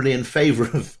generally in favour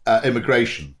of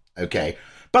immigration, okay?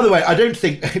 By the way, I don't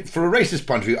think, from a racist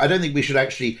point of view, I don't think we should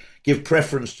actually give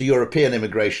preference to European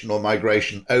immigration or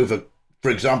migration over, for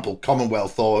example,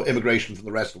 Commonwealth or immigration from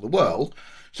the rest of the world.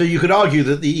 So you could argue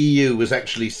that the EU was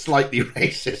actually slightly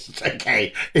racist,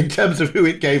 okay, in terms of who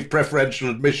it gave preferential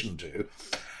admission to.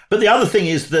 But the other thing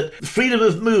is that freedom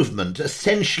of movement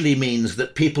essentially means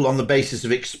that people on the basis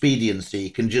of expediency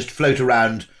can just float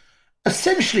around,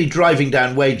 essentially driving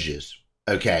down wages,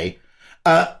 okay,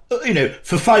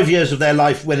 for 5 years of their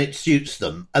life when it suits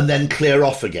them and then clear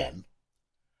off again.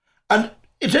 And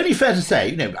it's only fair to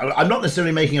say, I'm not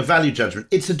necessarily making a value judgment.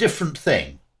 It's a different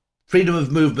thing. Freedom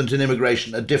of movement and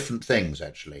immigration are different things,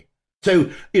 actually.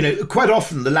 So, quite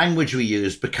often the language we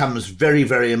use becomes very,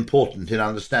 very important in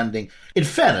understanding. In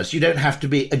fairness, you don't have to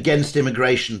be against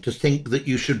immigration to think that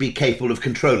you should be capable of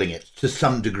controlling it to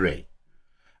some degree.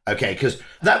 Okay, because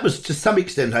that was to some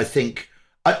extent, I think,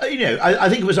 I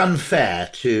think it was unfair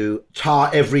to tar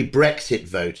every Brexit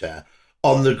voter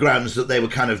on the grounds that they were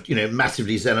kind of,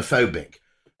 massively xenophobic.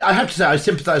 I have to say, I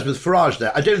sympathise with Farage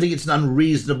there. I don't think it's an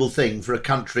unreasonable thing for a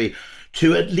country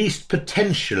to at least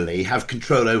potentially have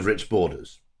control over its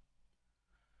borders.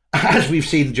 As we've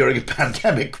seen during a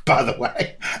pandemic, by the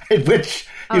way, in which,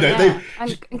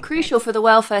 and crucial for the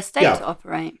welfare state to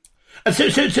operate. And so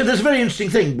there's a very interesting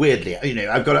thing, weirdly.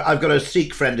 I've got a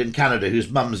Sikh friend in Canada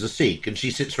whose mum's a Sikh, and she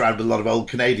sits around with a lot of old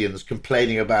Canadians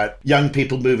complaining about young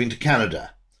people moving to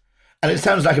Canada. And it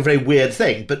sounds like a very weird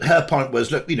thing, but her point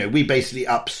was, look, we basically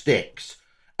up sticks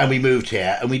and we moved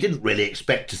here and we didn't really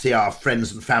expect to see our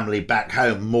friends and family back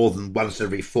home more than once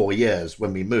every 4 years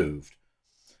when we moved.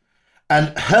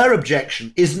 And her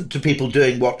objection isn't to people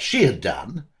doing what she had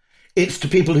done. It's to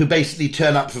people who basically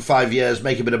turn up for 5 years,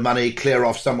 make a bit of money, clear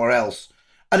off somewhere else.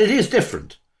 And it is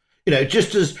different.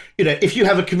 Just as, if you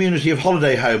have a community of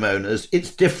holiday homeowners,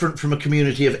 it's different from a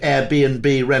community of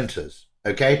Airbnb renters,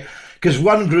 okay? Because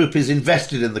one group is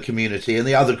invested in the community and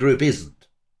the other group isn't.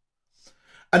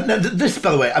 And this,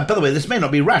 by the way, this may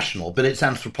not be rational, but it's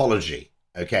anthropology,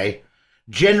 okay?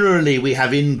 Generally, we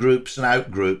have in-groups and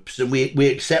out-groups, and we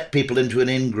accept people into an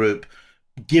in-group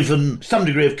given some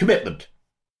degree of commitment.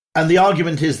 And the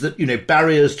argument is that,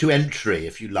 barriers to entry,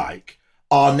 if you like,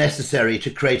 are necessary to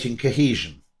creating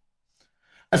cohesion.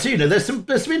 And so, there's some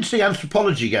interesting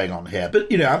anthropology going on here.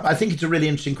 But, I think it's a really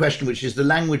interesting question, which is the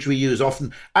language we use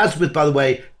often, as with, by the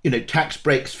way, tax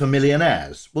breaks for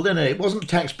millionaires. Well, no, it wasn't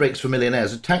tax breaks for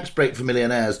millionaires. A tax break for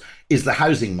millionaires is the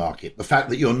housing market, the fact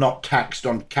that you're not taxed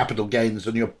on capital gains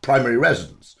on your primary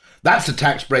residence. That's a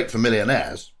tax break for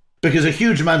millionaires, because a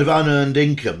huge amount of unearned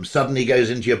income suddenly goes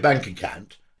into your bank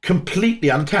account, completely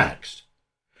untaxed.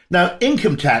 Now,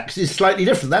 income tax is slightly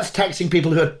different. That's taxing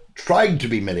people who are trying to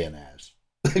be millionaires.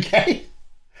 Okay,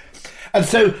 and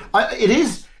so it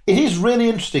it is really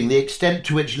interesting the extent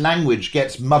to which language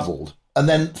gets muddled and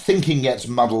then thinking gets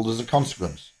muddled as a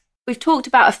consequence. We've talked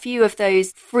about a few of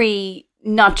those free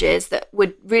nudges that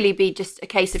would really be just a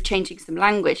case of changing some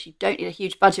language. You don't need a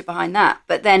huge budget behind that.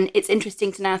 But then it's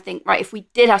interesting to now think, right, if we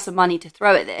did have some money to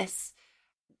throw at this,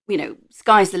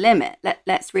 sky's the limit.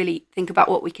 Let's really think about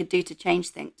what we could do to change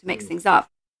things, to mix things up.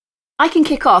 I can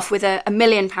kick off with a £1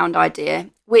 million idea,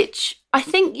 which I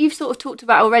think you've sort of talked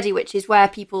about already, which is where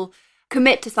people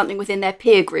commit to something within their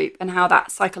peer group and how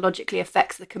that psychologically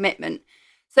affects the commitment.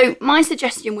 So my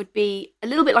suggestion would be a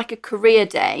little bit like a career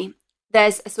day.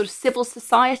 There's a sort of civil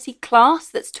society class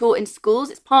that's taught in schools.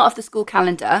 It's part of the school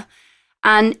calendar.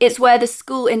 And it's where the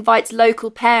school invites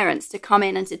local parents to come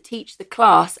in and to teach the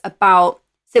class about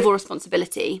civil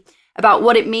responsibility, about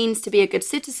what it means to be a good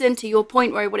citizen, to your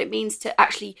point, Rory, what it means to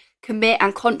actually commit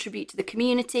and contribute to the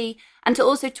community, and to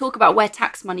also talk about where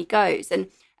tax money goes. And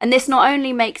this not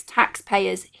only makes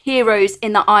taxpayers heroes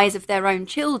in the eyes of their own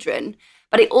children,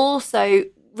 but it also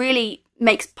really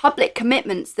makes public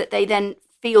commitments that they then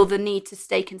feel the need to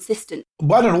stay consistent.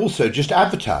 Why not also just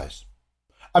advertise?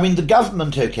 I mean, the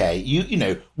government, okay,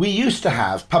 we used to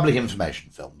have public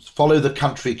information films, follow the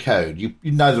country code.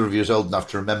 Neither of you is old enough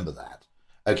to remember that,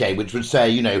 okay, which would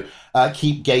say,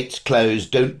 keep gates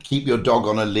closed, don't keep your dog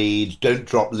on a lead, don't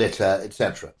drop litter,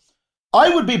 etc.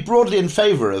 I would be broadly in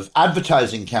favour of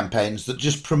advertising campaigns that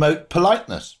just promote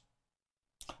politeness.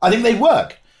 I think they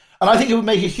work. And I think it would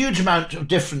make a huge amount of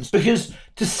difference because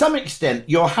to some extent,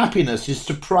 your happiness is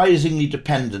surprisingly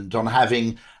dependent on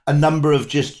having a number of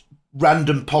just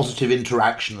random positive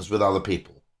interactions with other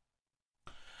people.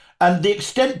 And the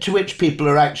extent to which people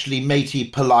are actually matey,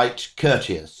 polite,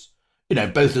 courteous,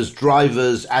 both as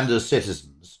drivers and as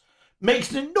citizens,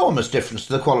 makes an enormous difference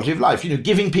to the quality of life.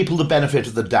 Giving people the benefit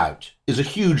of the doubt is a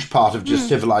huge part of just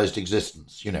civilized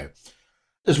existence,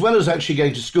 as well as actually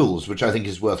going to schools, which I think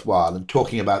is worthwhile, and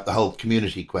talking about the whole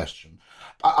community question.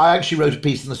 I actually wrote a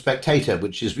piece in The Spectator,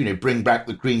 which is, bring back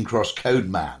the Green Cross Code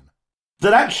Man,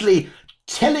 that actually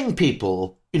telling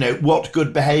people, what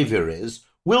good behaviour is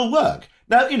will work.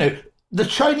 Now, the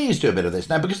Chinese do a bit of this.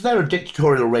 Now, because they're a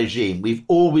dictatorial regime, we've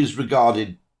always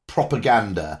regarded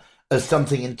propaganda as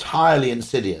something entirely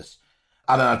insidious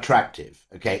and unattractive,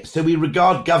 okay? So we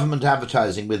regard government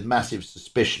advertising with massive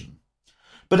suspicion.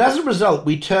 But as a result,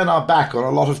 we turn our back on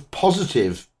a lot of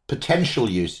positive potential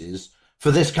uses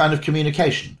for this kind of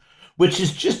communication, which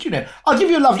is just, I'll give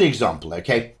you a lovely example,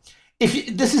 okay?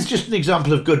 This is just an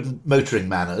example of good motoring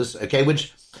manners, okay,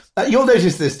 which you'll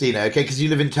notice this, Dina, okay, because you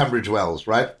live in Tunbridge Wells,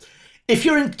 right? If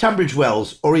you're in Tunbridge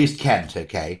Wells or East Kent,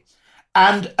 okay,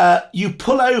 and you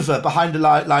pull over behind a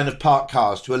line of parked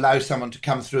cars to allow someone to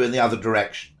come through in the other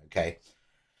direction, okay,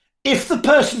 if the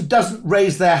person doesn't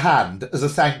raise their hand as a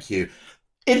thank you,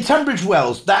 in Tunbridge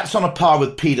Wells, that's on a par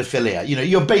with paedophilia.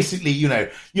 You're basically,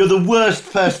 you're the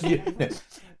worst person.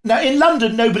 Now, in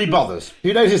London, nobody bothers.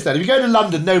 You notice that? If you go to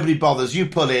London, nobody bothers. You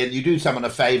pull in, you do someone a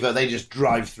favour, they just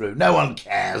drive through. No one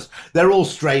cares. They're all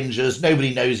strangers.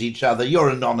 Nobody knows each other. You're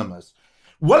anonymous.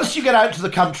 Once you get out to the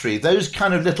country, those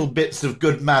kind of little bits of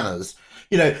good manners,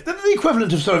 they're the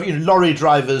equivalent of sort of, lorry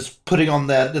drivers putting on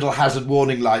their little hazard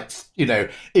warning lights,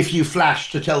 if you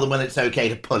flash to tell them when it's okay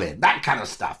to pull in. That kind of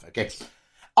stuff, okay?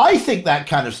 I think that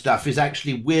kind of stuff is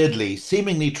actually weirdly,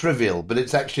 seemingly trivial, but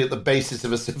it's actually at the basis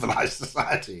of a civilized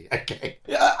society, okay?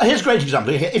 Here's a great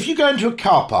example. If you go into a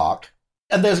car park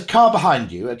and there's a car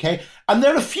behind you, okay, and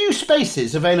there are a few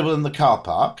spaces available in the car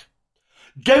park,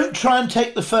 don't try and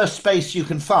take the first space you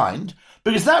can find,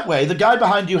 because that way the guy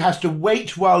behind you has to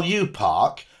wait while you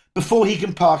park before he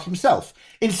can park himself.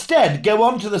 Instead, go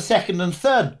on to the second and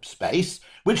third space,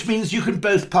 which means you can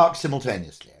both park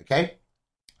simultaneously, okay?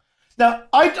 Now,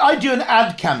 I do an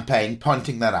ad campaign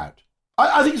pointing that out.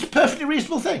 I think it's a perfectly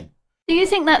reasonable thing. Do you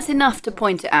think that's enough to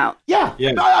point it out? Yeah.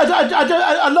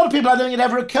 A lot of people, I don't think it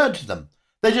ever occurred to them.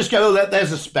 They just go, oh,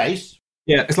 there's a space.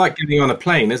 Yeah, it's like getting on a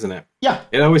plane, isn't it? Yeah.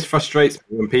 It always frustrates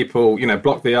me when people,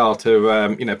 block the aisle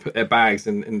to, put their bags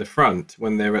in the front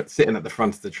when they're sitting at the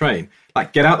front of the train.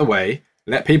 Like, get out the way,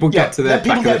 let people get to their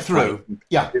back of the through.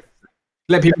 Yeah.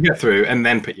 Let people get through and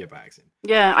then put your bags in.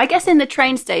 Yeah, I guess in the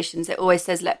train stations, it always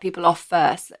says let people off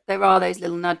first. There are those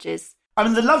little nudges. I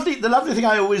mean, the lovely thing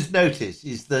I always notice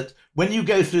is that when you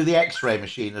go through the X-ray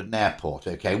machine at an airport,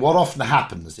 okay, what often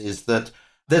happens is that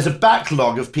there's a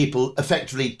backlog of people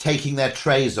effectively taking their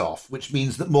trays off, which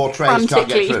means that more trays can't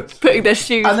get through. Putting their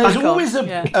shoes back on. And there's always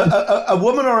a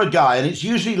woman or a guy, and it's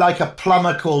usually like a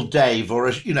plumber called Dave or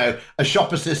a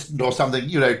shop assistant or something,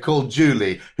 called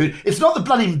Julie. It's not the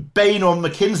bloody Bain or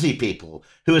McKinsey people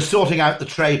who are sorting out the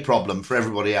tray problem for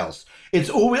everybody else.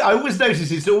 I always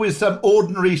notice it's always some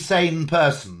ordinary sane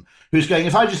person who's going,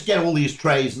 if I just get all these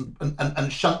trays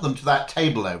and shunt them to that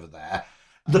table over there,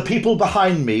 the people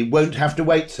behind me won't have to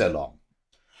wait so long.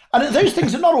 And those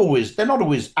things are not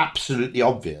always absolutely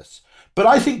obvious. But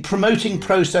I think promoting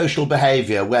pro-social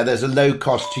behaviour where there's a low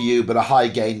cost to you but a high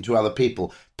gain to other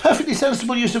people, perfectly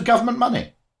sensible use of government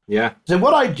money. Yeah. So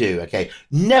what I do,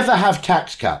 never have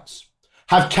tax cuts,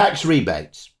 have tax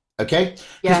rebates,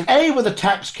 Because with a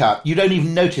tax cut, you don't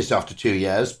even notice after 2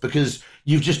 years because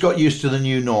you've just got used to the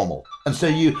new normal. And so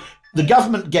the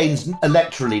government gains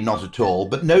electorally not at all,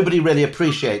 but nobody really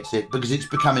appreciates it because it's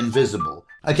become invisible.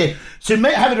 So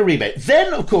have it a rebate.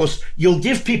 Then, of course, you'll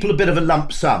give people a bit of a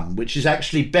lump sum, which is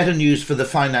actually better news for the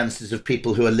finances of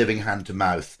people who are living hand to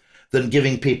mouth than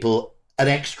giving people an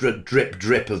extra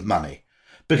drip of money.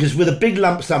 Because with a big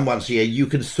lump sum once a year, you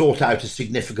can sort out a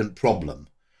significant problem,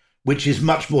 which is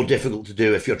much more difficult to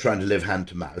do if you're trying to live hand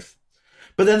to mouth.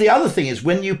 But then the other thing is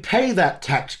when you pay that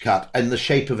tax cut in the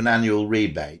shape of an annual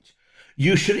rebate,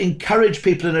 you should encourage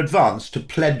people in advance to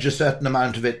pledge a certain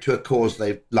amount of it to a cause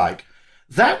they like.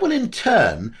 That will in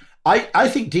turn, I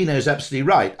think Dino's absolutely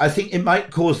right. I think it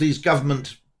might cause these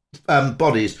government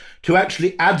bodies to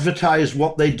actually advertise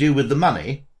what they do with the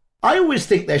money. I always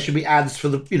think there should be ads for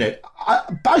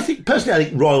I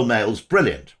think Royal Mail's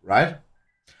brilliant, right?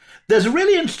 There's a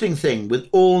really interesting thing with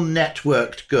all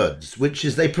networked goods, which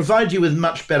is they provide you with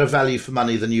much better value for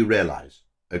money than you realise,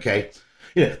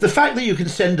 the fact that you can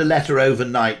send a letter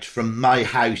overnight from my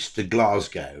house to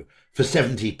Glasgow for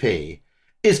 70p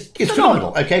is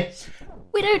phenomenal,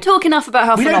 We don't talk enough about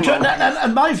how phenomenal.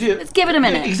 And my view... Let's give it a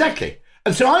minute. Exactly.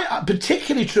 And so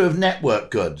particularly true of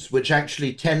network goods, which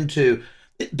actually tend to...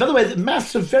 By the way, the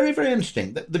maths are very, very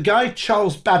interesting. The guy,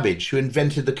 Charles Babbage, who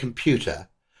invented the computer,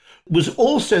 was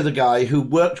also the guy who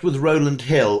worked with Rowland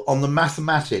Hill on the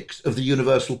mathematics of the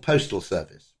Universal Postal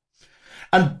Service.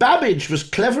 And Babbage was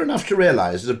clever enough to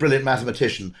realise, as a brilliant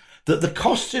mathematician, that the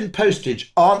costs in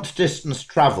postage aren't distance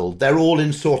travelled, they're all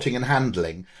in sorting and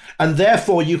handling, and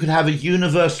therefore you can have a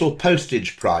universal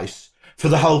postage price for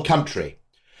the whole country.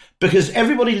 Because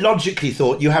everybody logically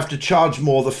thought you have to charge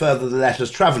more the further the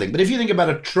letter's travelling. But if you think about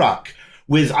a truck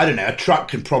with, a truck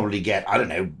can probably get,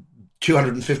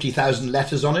 250,000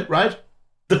 letters on it, right?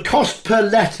 The cost per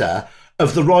letter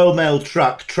of the Royal Mail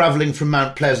truck travelling from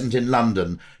Mount Pleasant in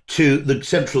London to the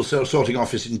central sorting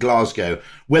office in Glasgow,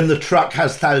 when the truck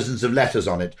has thousands of letters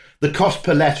on it, the cost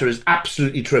per letter is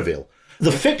absolutely trivial.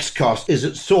 The fixed cost is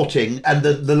at sorting and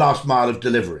the last mile of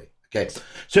delivery.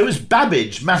 So it was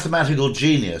Babbage, mathematical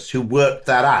genius, who worked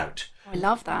that out. I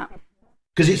love that.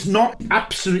 Because it's not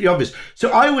absolutely obvious. So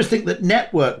I always think that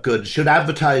network goods should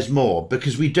advertise more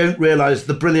because we don't realise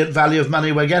the brilliant value of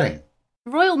money we're getting.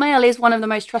 Royal Mail is one of the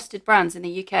most trusted brands in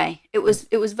the UK. It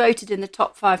was voted in the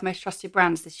top 5 most trusted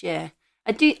brands this year.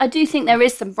 I do think there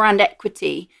is some brand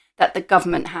equity that the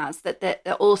government has that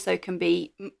also can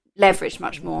be leveraged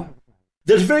much more.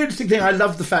 There's a very interesting thing. I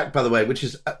love the fact, by the way, which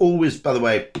is always, by the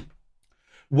way,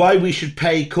 why we should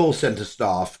pay call centre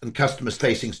staff and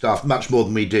customer-facing staff much more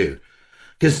than we do.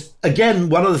 Because, again,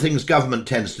 one of the things government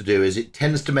tends to do is it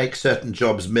tends to make certain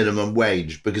jobs minimum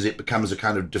wage because it becomes a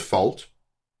kind of default.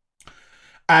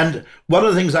 And one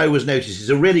of the things I always notice is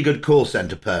a really good call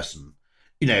centre person,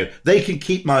 they can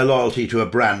keep my loyalty to a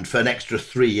brand for an extra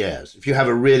 3 years if you have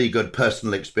a really good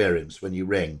personal experience when you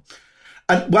ring.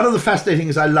 And one of the fascinating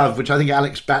things I love, which I think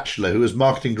Alex Batchelor, who was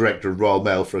marketing director of Royal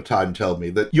Mail for a time, told me,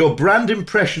 that your brand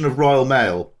impression of Royal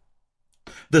Mail,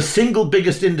 the single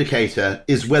biggest indicator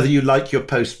is whether you like your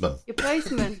postman. Your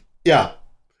postman. Yeah.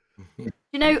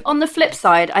 On the flip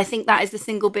side, I think that is the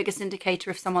single biggest indicator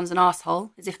if someone's an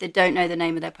arsehole, is if they don't know the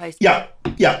name of their postman.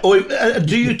 Yeah. Or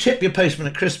do you tip your postman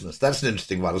at Christmas? That's an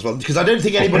interesting one as well, because I don't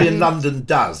think anybody in London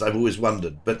does. I've always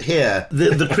wondered. But here,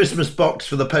 the Christmas box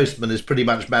for the postman is pretty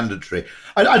much mandatory.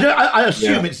 I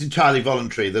assume it's entirely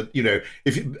voluntary that,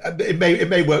 if it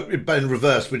may work in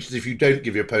reverse, which is if you don't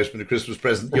give your postman a Christmas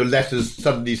present, your letters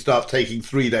suddenly start taking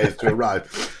 3 days to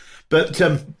arrive. But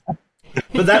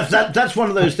that's one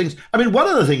of those things. I mean, one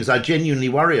of the things I genuinely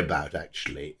worry about,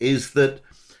 actually, is that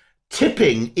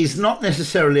tipping is not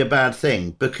necessarily a bad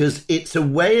thing because it's a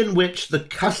way in which the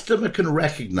customer can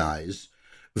recognise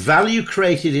value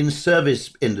created in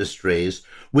service industries,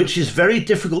 which is very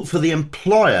difficult for the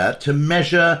employer to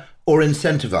measure or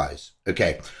incentivise.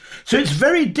 So it's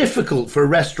very difficult for a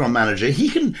restaurant manager. He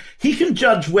can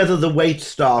judge whether the wait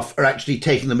staff are actually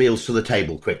taking the meals to the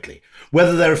table quickly,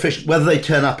 whether they're efficient, whether they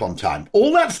turn up on time.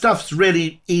 All that stuff's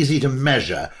really easy to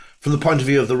measure from the point of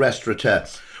view of the restaurateur.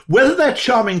 Whether they're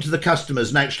charming to the customers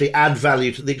and actually add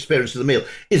value to the experience of the meal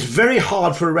is very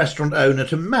hard for a restaurant owner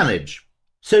to manage.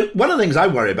 So one of the things I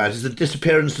worry about is the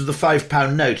disappearance of the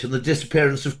 £5 note and the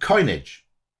disappearance of coinage.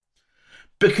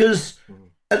 Because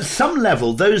at some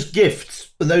level, those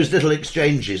gifts and those little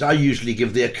exchanges, I usually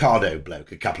give the Ocado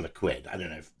bloke a couple of quid. I don't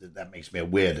know if that makes me a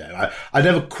weirdo. I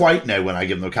never quite know when I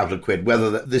give them a couple of quid,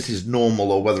 whether this is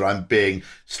normal or whether I'm being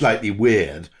slightly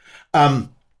weird.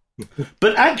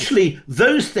 But actually,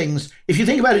 those things, if you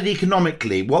think about it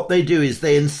economically, what they do is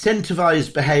they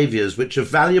incentivize behaviors which are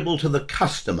valuable to the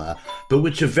customer, but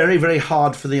which are very, very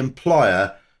hard for the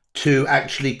employer to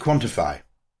actually quantify.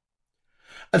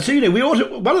 And so,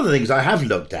 one of the things I have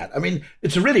looked at, I mean,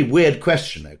 it's a really weird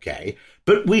question, okay,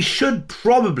 but we should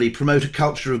probably promote a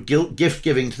culture of gift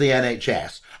giving to the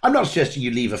NHS. I'm not suggesting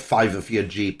you leave a fiver for your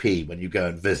GP when you go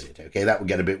and visit, okay, that would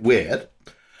get a bit weird.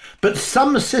 But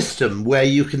some system where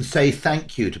you can say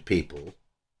thank you to people.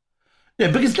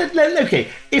 Because, okay,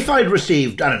 if I'd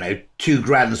received, I don't know,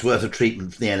 £2,000 worth of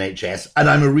treatment from the NHS and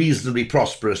I'm a reasonably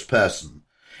prosperous person,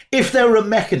 if there were a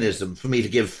mechanism for me to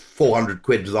give 400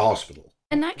 quid to the hospital.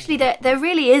 And actually, there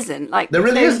really isn't. There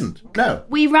really isn't, no.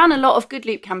 We ran a lot of Good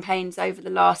Loop campaigns over the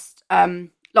last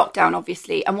lockdown,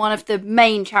 obviously, and one of the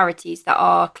main charities that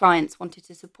our clients wanted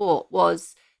to support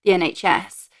was the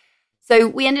NHS. So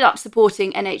we ended up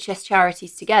supporting NHS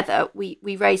charities together. We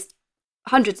raised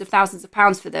hundreds of thousands of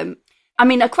pounds for them. I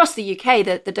mean, across the UK,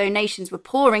 the donations were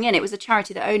pouring in. It was a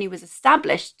charity that only was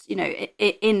established,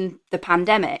 in the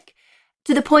pandemic,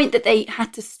 to the point that they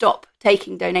had to stop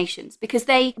taking donations because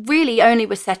they really only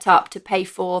were set up to pay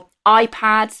for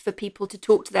iPads for people to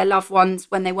talk to their loved ones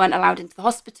when they weren't allowed into the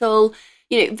hospital.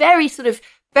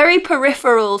 Very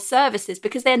peripheral services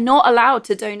because they're not allowed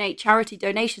to donate charity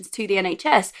donations to the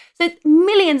NHS. So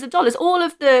millions of dollars, all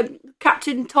of the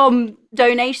Captain Tom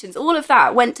donations, all of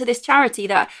that went to this charity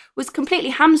that was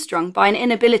completely hamstrung by an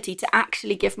inability to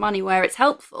actually give money where it's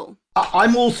helpful.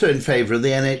 I'm also in favour of the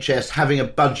NHS having a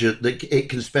budget that it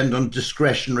can spend on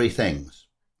discretionary things.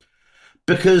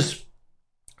 Because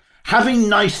having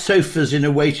nice sofas in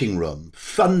a waiting room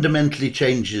fundamentally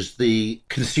changes the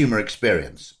consumer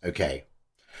experience, okay?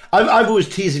 I've always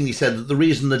teasingly said that the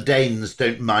reason the Danes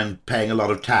don't mind paying a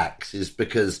lot of tax is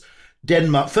because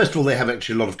Denmark, first of all, they have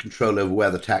actually a lot of control over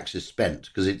where the tax is spent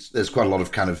because there's quite a lot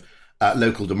of kind of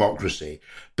local democracy,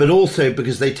 but also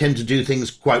because they tend to do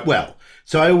things quite well.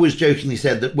 So I always jokingly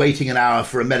said that waiting an hour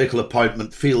for a medical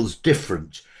appointment feels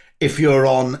different if you're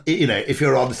on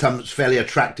some fairly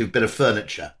attractive bit of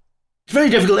furniture. It's very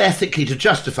difficult ethically to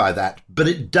justify that, but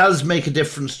it does make a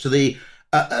difference to the,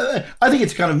 I think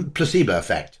it's a kind of placebo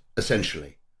effect.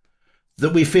 Essentially,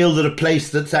 that we feel that a place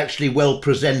that's actually well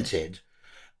presented.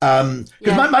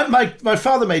 Because my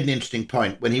father made an interesting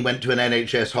point when he went to an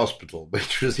NHS hospital,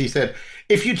 which was he said,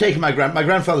 if you take my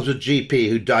grandfather was a GP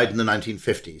who died in the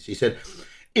 1950s. He said,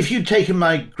 if you'd taken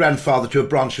my grandfather to a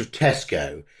branch of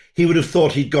Tesco, he would have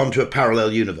thought he'd gone to a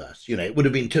parallel universe. It would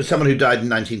have been to someone who died in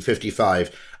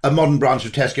 1955. A modern branch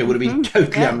of Tesco would have been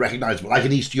totally unrecognisable, like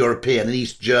an East European, an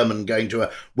East German going to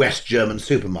a West German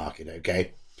supermarket.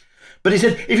 Okay. But he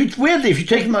said, if you'd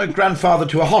taken my grandfather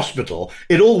to a hospital,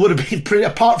 it all would have been pretty,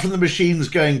 apart from the machines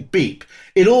going beep,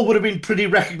 it all would have been pretty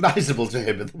recognisable to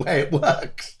him in the way it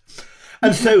works.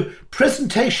 And so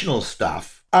presentational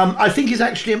stuff, I think is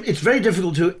actually, it's very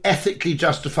difficult to ethically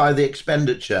justify the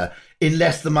expenditure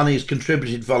unless the money is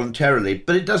contributed voluntarily,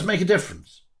 but it does make a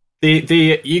difference.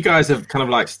 You guys have kind of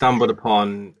like stumbled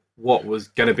upon what was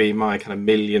going to be my kind of $1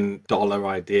 million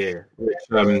idea,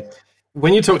 which,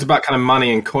 when you talked about kind of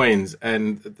money and coins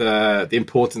and the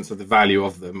importance of the value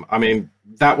of them, I mean,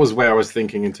 that was where I was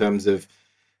thinking in terms of,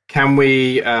 can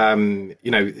we,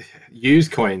 use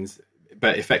coins,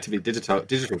 but effectively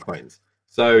digital coins?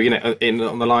 So,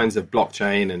 on the lines of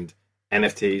blockchain and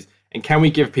NFTs, and can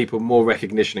we give people more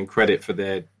recognition and credit for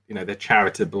their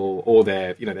charitable or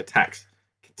their tax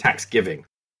giving?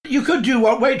 You could do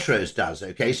what Waitrose does,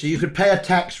 okay? So you could pay a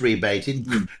tax rebate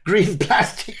in green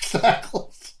plastic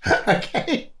circles.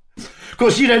 Okay. Of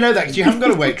course, you don't know that because you haven't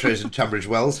got a Waitrose in Tunbridge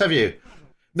Wells, have you?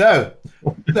 No.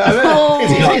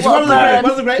 It's one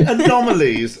of the great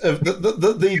anomalies of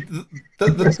the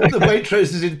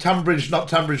Waitroses in Tunbridge, not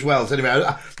Tunbridge Wells. Anyway,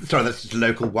 sorry, that's just a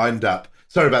local wind-up.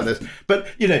 Sorry about this. But,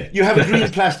 you have a green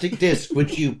plastic disc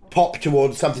which you pop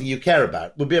towards something you care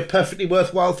about. Would be a perfectly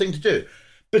worthwhile thing to do.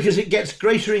 Because it gets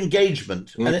greater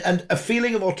engagement and a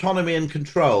feeling of autonomy and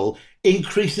control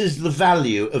increases the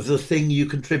value of the thing you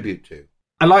contribute to.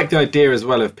 I like the idea as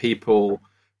well of people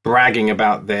bragging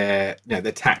about their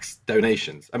tax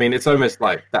donations. I mean, it's almost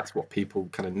like that's what people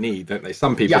kind of need, don't they?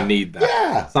 Some people need that.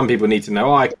 Yeah. Some people need to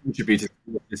know, I contributed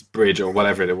to this bridge or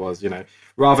whatever it was,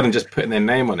 rather than just putting their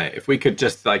name on it. If we could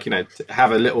just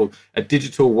have a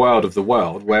digital world of the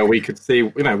world where we could see,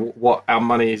 what our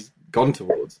money's gone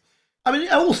towards. I mean,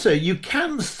 also, you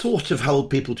can sort of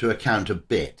hold people to account a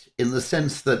bit in the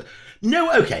sense that,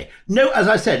 as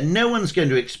I said, no one's going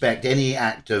to expect any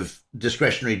act of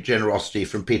discretionary generosity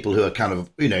from people who are kind of,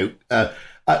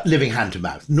 living hand to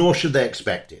mouth, nor should they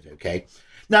expect it, okay?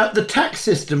 Now, the tax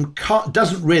system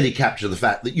doesn't really capture the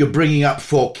fact that you're bringing up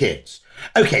 4 kids.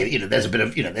 Okay, there's a bit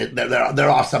of, there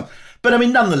are some... But I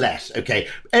mean, nonetheless, okay,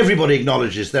 everybody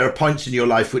acknowledges there are points in your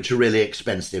life which are really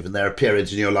expensive and there are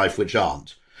periods in your life which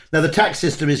aren't. Now, the tax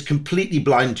system is completely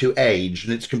blind to age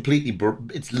and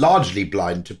it's largely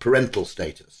blind to parental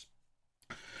status.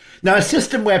 Now, a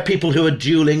system where people who are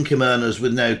dual income earners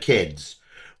with no kids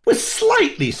were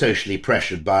slightly socially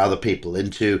pressured by other people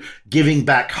into giving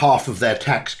back half of their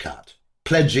tax cut,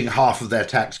 pledging half of their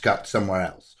tax cut somewhere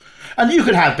else. And you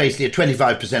could have basically a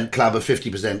 25% club, a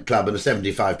 50% club, and a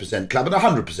 75% club, and a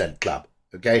 100% club,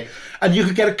 okay? And you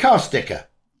could get a car sticker,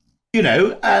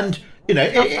 and...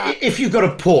 if you've got a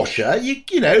Porsche,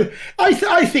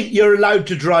 I think you're allowed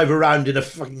to drive around in a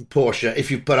fucking Porsche if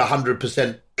you put a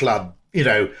 100% club,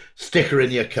 sticker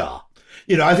in your car.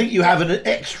 I think you have an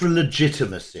extra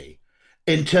legitimacy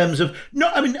in terms of,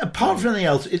 apart from anything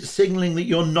else, it's signaling that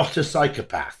you're not a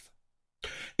psychopath.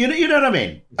 You know what I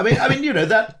mean? I mean,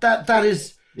 that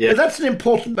is, that's an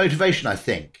important motivation, I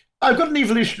think. I've got an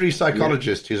evolutionary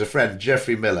psychologist who's a friend,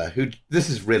 Jeffrey Miller, this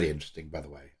is really interesting, by the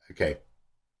way, okay?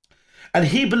 And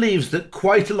he believes that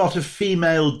quite a lot of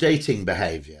female dating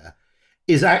behavior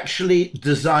is actually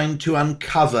designed to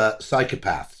uncover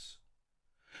psychopaths.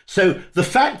 So the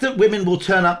fact that women will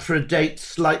turn up for a date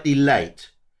slightly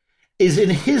late is, in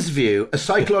his view, a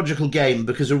psychological game,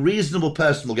 because a reasonable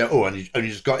person will go, oh, I only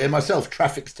just got here myself,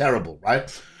 traffic's terrible,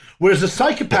 right? Whereas a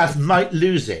psychopath might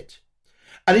lose it.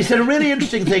 And he said a really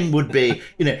interesting thing would be,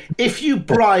 if you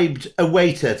bribed a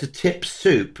waiter to tip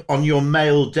soup on your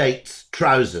male date's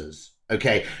trousers,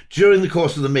 okay, during the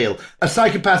course of the meal, a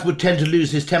psychopath would tend to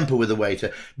lose his temper with the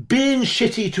waiter. Being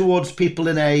shitty towards people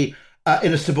in a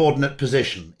subordinate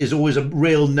position is always a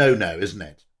real no-no, isn't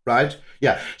it? Right?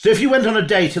 Yeah. So if you went on a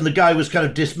date and the guy was kind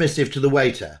of dismissive to the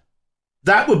waiter,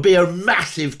 that would be a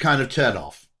massive kind of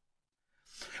turn-off.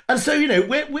 And so,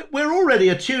 we're already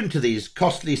attuned to these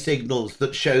costly signals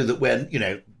that show that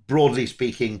we're, broadly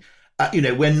speaking,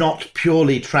 we're not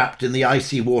purely trapped in the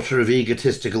icy water of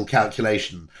egotistical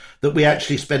calculation, that we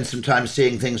actually spend some time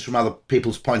seeing things from other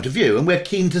people's point of view, and we're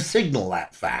keen to signal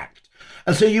that fact.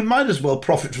 And so you might as well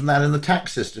profit from that in the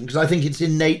tax system, because I think it's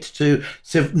innate to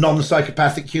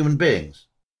non-psychopathic human beings.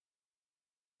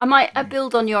 I might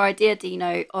build on your idea,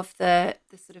 Dino, of the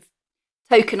sort of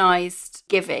tokenized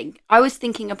giving. I was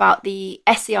thinking about the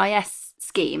SEIS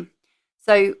scheme.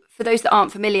 So for those that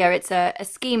aren't familiar, it's a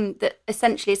scheme that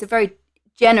essentially is a very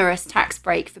generous tax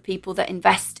break for people that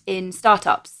invest in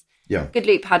startups. Yeah.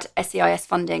 Goodloop had SEIS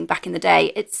funding back in the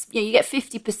day. It's, you get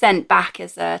 50% back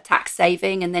as a tax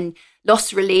saving, and then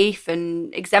loss relief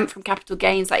and exempt from capital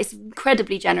gains. Like, it's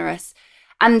incredibly generous.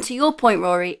 And to your point,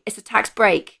 Rory, it's a tax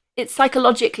break. It's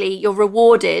psychologically, you're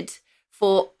rewarded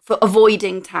for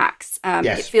avoiding tax.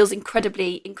 Yes. It feels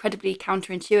incredibly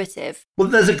counterintuitive. Well,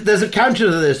 there's a counter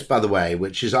to this, by the way,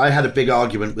 which is, I had a big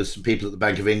argument with some people at the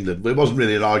Bank of England. Well, it wasn't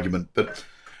really an argument, but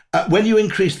when you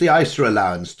increase the ISA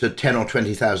allowance to £10,000 or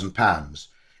 £20,000,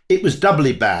 it was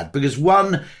doubly bad, because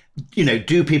one,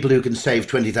 do people who can save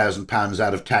 £20,000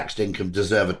 out of taxed income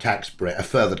deserve a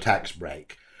further tax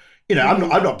break?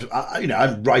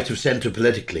 I'm right of centre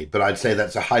politically, but I'd say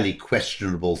that's a highly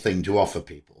questionable thing to offer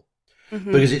people,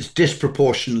 because it's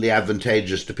disproportionately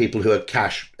advantageous to people who are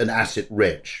cash and asset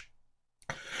rich.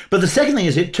 But the second thing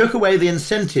is, it took away the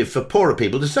incentive for poorer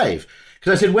people to save.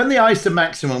 Because I said, when the ISA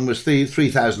maximum was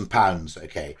 £3,000,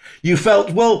 okay, you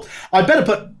felt, well, I better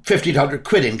put 1,500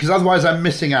 quid in, because otherwise I'm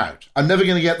missing out. I'm never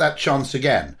going to get that chance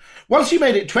again. Once you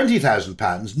made it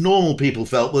 £20,000, normal people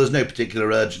felt, well, there's no particular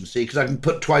urgency, because I can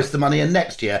put twice the money in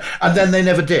next year. And then they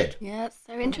never did. Yeah, that's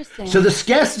so interesting. So the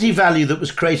scarcity value that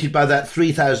was created by that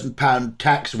 £3,000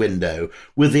 tax window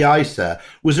with the ISA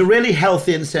was a really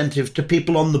healthy incentive to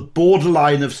people on the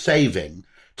borderline of saving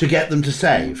to get them to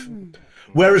save.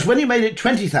 Whereas when you made it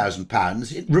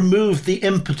 £20,000, it removed the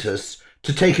impetus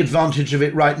to take advantage of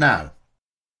it right now.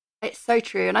 It's so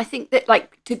true. And I think that,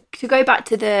 like, to go back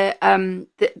to the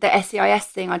SEIS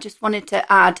thing, I just wanted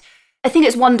to add, I think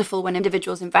it's wonderful when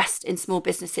individuals invest in small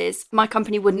businesses. My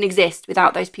company wouldn't exist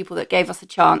without those people that gave us a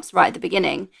chance right at the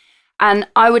beginning. And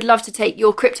I would love to take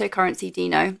your cryptocurrency,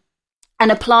 Dino,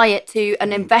 and apply it to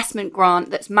an investment grant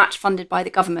that's match funded by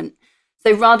the government.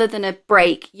 So rather than a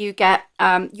break, you get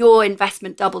your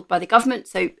investment doubled by the government.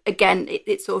 So again,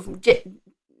 it's sort of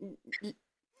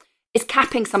it's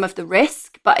capping some of the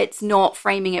risk, but it's not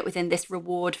framing it within this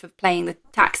reward for playing the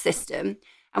tax system.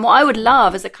 And what I would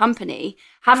love as a company,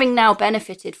 having now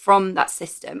benefited from that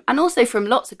system and also from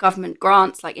lots of government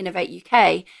grants like Innovate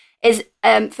UK, is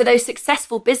for those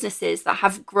successful businesses that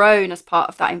have grown as part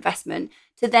of that investment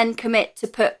to then commit to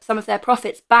put some of their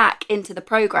profits back into the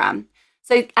programme.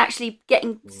 So actually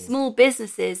getting small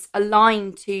businesses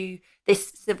aligned to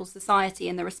this civil society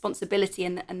and the responsibility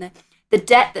and the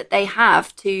debt that they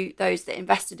have to those that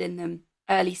invested in them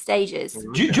early stages.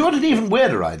 Do you want an even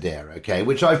weirder idea, okay,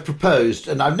 which I've proposed,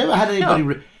 and I've never had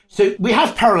anybody... So we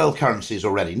have parallel currencies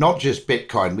already, not just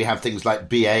Bitcoin. We have things like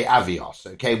BA Avios,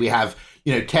 okay? We have,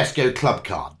 Tesco Club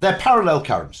Card. They're parallel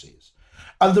currencies.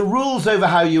 And the rules over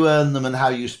how you earn them and how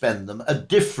you spend them are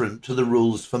different to the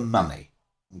rules for money,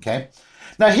 okay?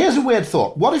 Now, here's a weird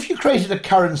thought. What if you created a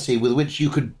currency with which you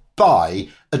could buy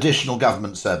additional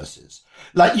government services?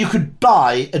 Like you could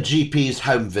buy a GP's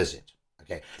home visit.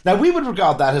 Okay. Now, we would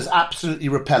regard that as absolutely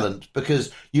repellent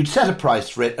because you'd set a price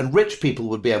for it and rich people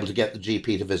would be able to get the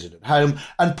GP to visit at home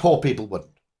and poor people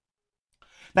wouldn't.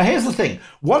 Now, here's the thing.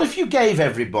 What if you gave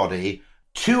everybody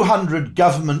 200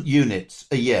 government units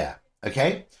a year?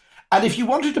 Okay. And if you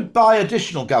wanted to buy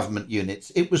additional government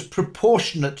units, it was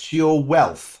proportionate to your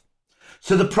wealth.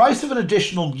 So the price of an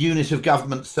additional unit of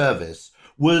government service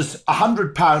was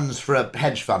 £100 for a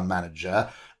hedge fund manager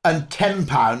and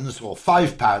 £10 or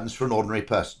 £5 for an ordinary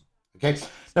person. Okay.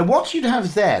 Now, what you'd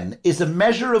have then is a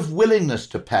measure of willingness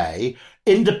to pay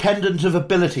independent of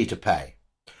ability to pay.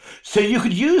 So you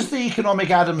could use the economic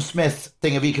Adam Smith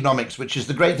thing of economics, which is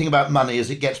the great thing about money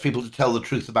is it gets people to tell the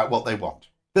truth about what they want.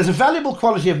 There's a valuable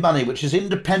quality of money which is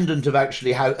independent of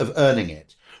actually of earning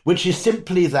it, which is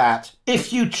simply that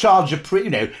if you charge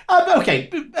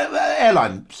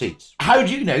airline seats. How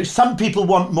do you know? Some people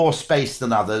want more space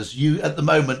than others. At the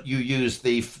moment, you use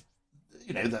the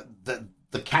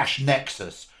cash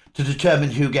nexus to determine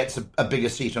who gets a bigger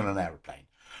seat on an aeroplane.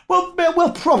 Well,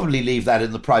 we'll probably leave that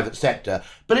in the private sector,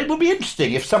 but it would be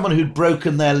interesting if someone who'd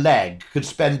broken their leg could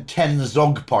spend 10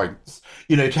 Zog points,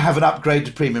 to have an upgrade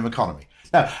to premium economy.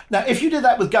 Now, if you did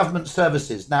that with government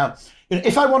services,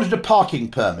 if I wanted a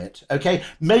parking permit, okay,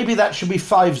 maybe that should be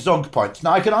 5 Zog points.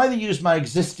 Now, I can either use my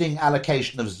existing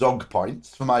allocation of Zog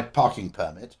points for my parking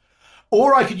permit,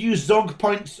 or I could use Zog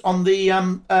points on the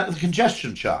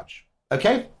congestion charge,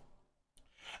 okay?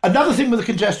 Another thing with the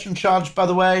congestion charge, by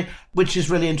the way, which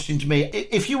is really interesting to me,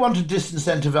 if you want to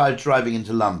disincentivize driving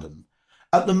into London,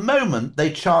 at the moment,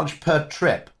 they charge per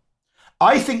trip.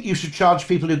 I think you should charge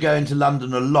people who go into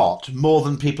London a lot more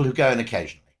than people who go in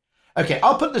occasionally. Okay,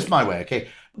 I'll put this my way, okay?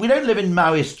 We don't live in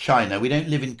Maoist China. We don't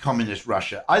live in communist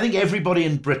Russia. I think everybody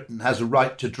in Britain has a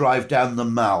right to drive down the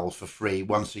Mall for free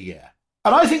once a year.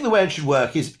 And I think the way it should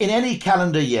work is in any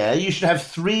calendar year, you should have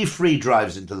 3 free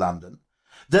drives into London.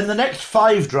 Then the next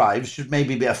 5 drives should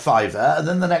maybe be a £5, and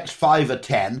then the next 5 are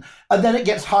 10, and then it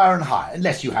gets higher and higher,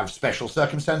 unless you have special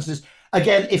circumstances.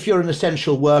 Again, if you're an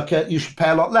essential worker, you should pay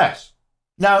a lot less.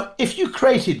 Now, if you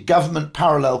created government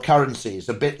parallel currencies,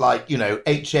 a bit like,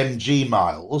 HMG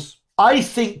miles, I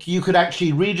think you could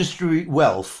actually redistribute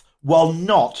wealth while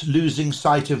not losing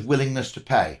sight of willingness to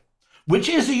pay, which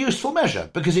is a useful measure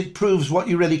because it proves what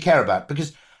you really care about,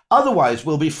 because otherwise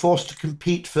we'll be forced to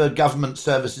compete for government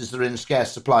services that are in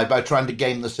scarce supply by trying to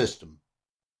game the system.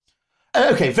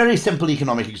 Okay, very simple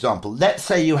economic example. Let's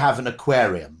say you have an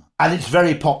aquarium and it's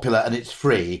very popular and it's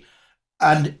free,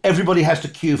 and everybody has to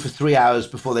queue for 3 hours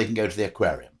before they can go to the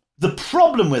aquarium. The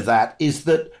problem with that is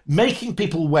that making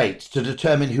people wait to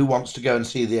determine who wants to go and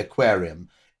see the aquarium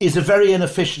is a very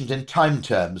inefficient in time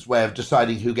terms way of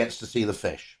deciding who gets to see the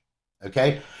fish.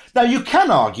 Okay? Now, you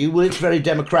can argue, well, it's very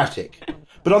democratic.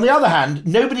 But on the other hand,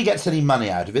 nobody gets any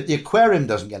money out of it. The aquarium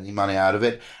doesn't get any money out of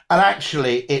it. And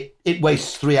actually, it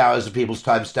wastes 3 hours of people's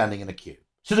time standing in a queue.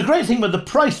 So the great thing with the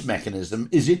price mechanism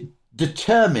is it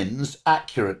determines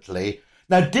accurately.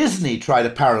 Now, Disney tried a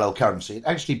parallel currency. It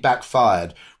actually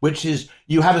backfired, which is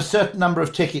you had a certain number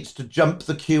of tickets to jump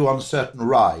the queue on certain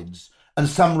rides, and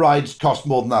some rides cost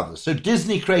more than others. So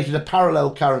Disney created a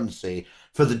parallel currency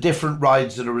for the different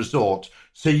rides at a resort,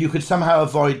 so you could somehow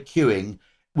avoid queuing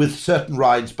with certain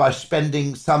rides by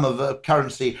spending some of a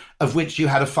currency of which you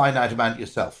had a finite amount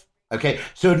yourself. Okay,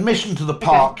 so admission to the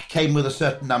park came with a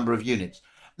certain number of units.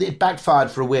 It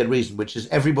backfired for a weird reason, which is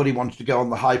everybody wanted to go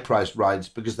on the high-priced rides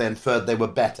because they inferred they were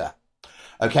better.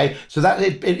 Okay, so that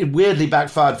it weirdly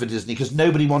backfired for Disney because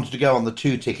nobody wanted to go on the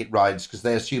 2-ticket rides because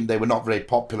they assumed they were not very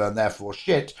popular and therefore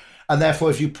shit. And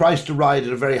therefore, if you priced a ride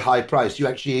at a very high price, you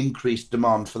actually increased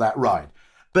demand for that ride.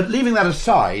 But leaving that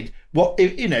aside,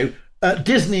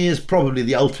 Disney is probably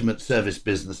the ultimate service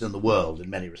business in the world in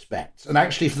many respects. And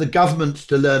actually, for the government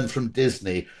to learn from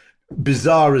Disney,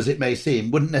 bizarre as it may seem,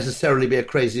 wouldn't necessarily be a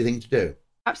crazy thing to do.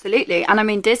 Absolutely. And I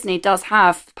mean, Disney does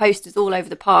have posters all over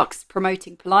the parks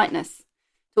promoting politeness,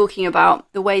 talking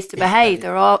about the ways to behave.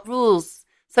 There are rules,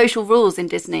 social rules in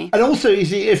Disney. And also, you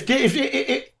see,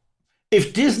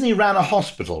 if Disney ran a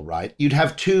hospital, right, you'd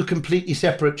have 2 completely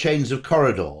separate chains of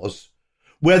corridors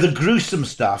where the gruesome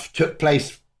stuff took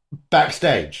place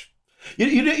backstage.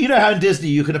 You know how in Disney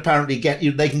you can apparently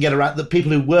they can get around, the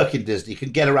people who work in Disney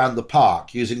can get around the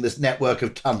park using this network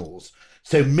of tunnels.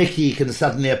 So Mickey can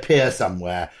suddenly appear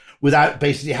somewhere without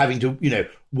basically having to,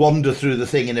 wander through the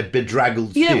thing in a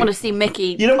bedraggled suit. You don't want to see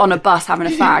Mickey on a bus having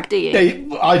a fag, do you?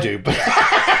 No, I do, but,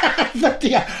 but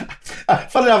yeah.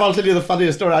 Funny enough, I'll tell you the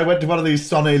funniest story. I went to one of these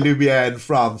Sonnet Lumière in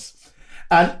France,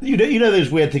 and you know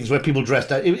those weird things where people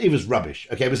dressed out. It was rubbish.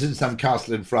 Okay, it was in some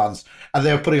castle in France, and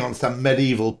they were putting on some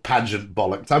medieval pageant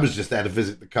bollocks. I was just there to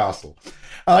visit the castle,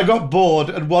 and I got bored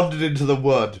and wandered into the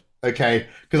wood. Okay,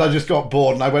 because I just got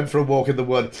bored and I went for a walk in the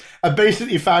wood and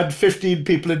basically found 15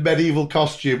 people in medieval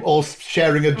costume all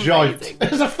sharing a joint.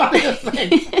 It was the funniest thing.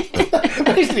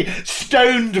 Basically,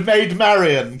 stoned Maid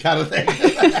Marian kind of thing.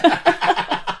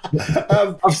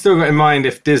 I've still got in mind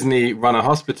if Disney run a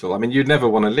hospital. I mean, you'd never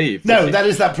want to leave. No, that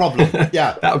is that problem.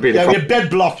 Yeah, that would be the problem. We have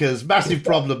bed blockers, massive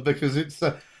problem because it's.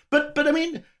 But I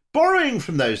mean, borrowing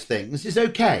from those things is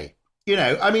okay.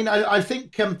 I mean, I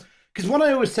think. Because what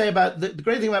I always say about the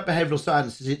great thing about behavioural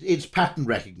science is it's pattern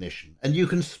recognition. And you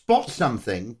can spot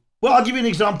something. Well, I'll give you an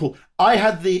example. I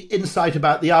had the insight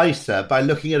about the ISA by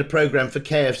looking at a programme for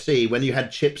KFC when you had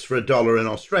chips for $1 in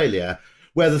Australia,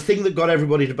 where the thing that got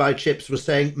everybody to buy chips was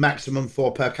saying maximum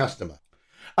 4 per customer.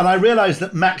 And I realised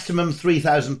that maximum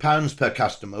 £3,000 per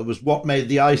customer was what made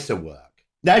the ISA work.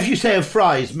 Now, if you say of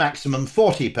fries maximum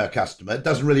 40 per customer, it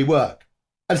doesn't really work.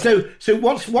 And so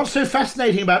what's so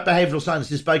fascinating about behavioural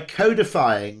science is by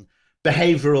codifying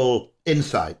behavioural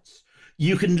insights,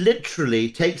 you can literally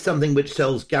take something which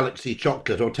sells Galaxy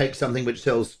chocolate or take something which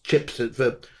sells chips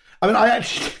for... I mean, I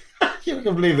actually... you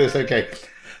can believe this, okay.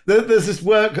 There's this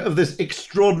work of this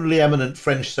extraordinarily eminent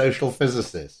French social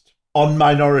physicist on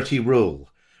minority rule,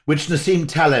 which Nassim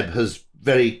Taleb has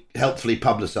very helpfully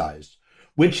publicised,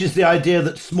 which is the idea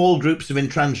that small groups of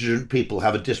intransigent people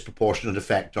have a disproportionate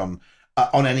effect on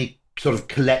any sort of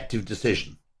collective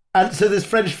decision. And so this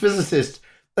French physicist,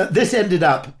 this ended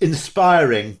up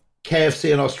inspiring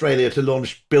KFC in Australia to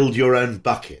launch Build Your Own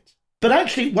Bucket. But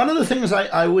actually, one of the things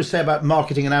I always say about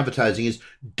marketing and advertising is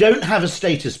don't have a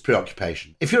status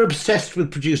preoccupation. If you're obsessed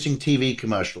with producing TV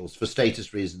commercials for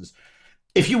status reasons,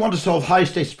 if you want to solve high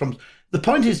status problems, the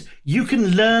point is you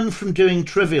can learn from doing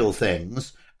trivial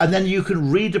things and then you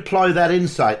can redeploy that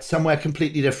insight somewhere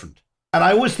completely different. And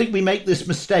I always think we make this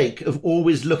mistake of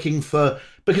always looking for...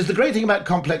 Because the great thing about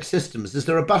complex systems is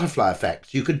there are butterfly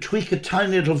effects. You could tweak a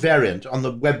tiny little variant on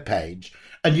the web page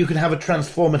and you can have a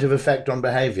transformative effect on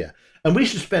behaviour. And we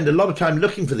should spend a lot of time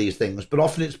looking for these things, but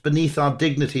often it's beneath our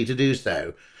dignity to do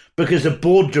so because a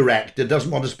board director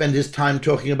doesn't want to spend his time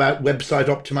talking about website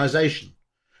optimization.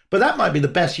 But that might be the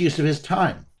best use of his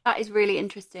time. That is really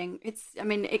interesting.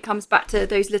 It comes back to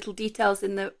those little details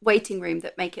in the waiting room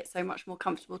that make it so much more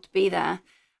comfortable to be there.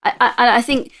 I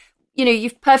think,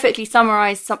 you've perfectly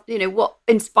summarised, what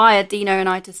inspired Dino and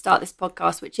I to start this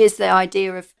podcast, which is the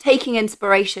idea of taking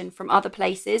inspiration from other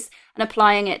places and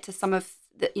applying it to some of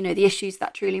the issues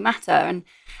that truly matter. And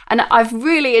I've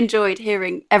really enjoyed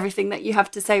hearing everything that you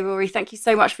have to say, Rory. Thank you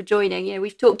so much for joining.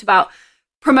 We've talked about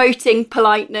promoting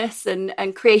politeness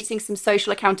and creating some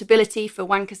social accountability for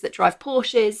wankers that drive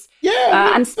Porsches,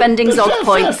 and spending Zog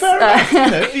points. Fair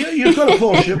enough. You've got a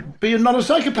Porsche, but you're not a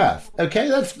psychopath. Okay,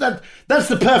 that's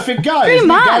the perfect guy. True isn't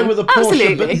man. The guy with a Porsche,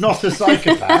 Absolutely. But not a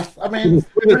psychopath. I mean,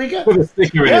 pretty good.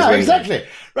 Yeah, exactly.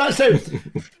 Right. So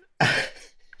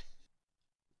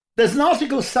there's an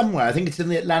article somewhere, I think it's in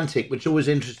the Atlantic, which always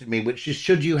interested me, which is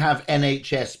should you have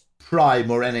NHS Prime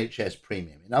or NHS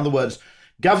Premium? In other words,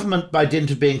 government, by dint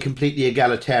of being completely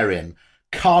egalitarian,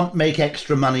 can't make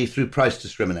extra money through price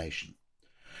discrimination.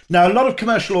 Now, a lot of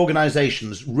commercial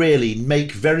organisations really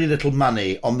make very little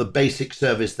money on the basic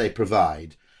service they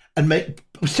provide. And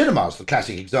cinema's the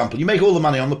classic example. You make all the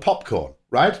money on the popcorn,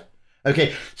 right?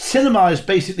 Okay, cinema is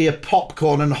basically a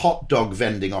popcorn and hot dog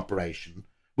vending operation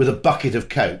with a bucket of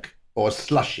Coke or a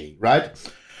slushie, right?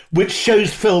 Which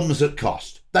shows films at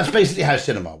cost. That's basically how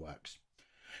cinema works.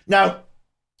 Now,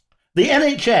 The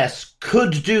NHS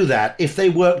could do that if they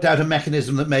worked out a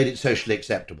mechanism that made it socially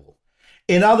acceptable.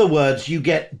 In other words, you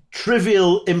get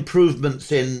trivial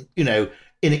improvements in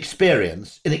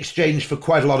experience in exchange for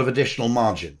quite a lot of additional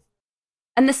margin.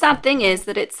 And the sad thing is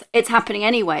that it's happening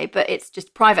anyway, but it's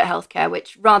just private healthcare,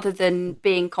 which rather than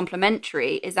being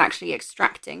complementary is actually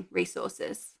extracting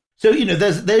resources. So,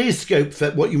 there is scope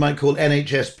for what you might call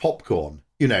NHS popcorn.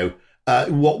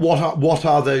 What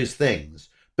are those things?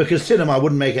 Because cinema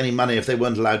wouldn't make any money if they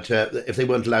weren't allowed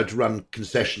to run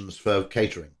concessions for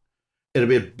catering. It'd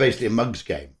be basically a mugs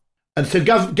game. And so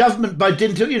government, by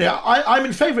dint of, I'm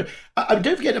in favour.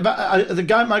 Don't forget about the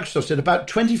guy at Microsoft said about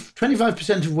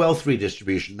 25% of wealth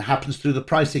redistribution happens through the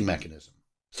pricing mechanism.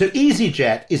 So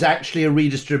EasyJet is actually a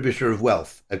redistributor of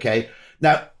wealth, okay?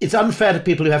 Now, it's unfair to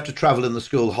people who have to travel in the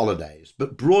school holidays,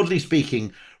 but broadly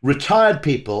speaking, retired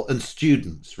people and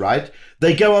students, right?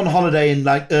 They go on holiday in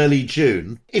like early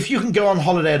June. If you can go on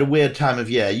holiday at a weird time of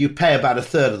year, you pay about a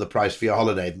third of the price for your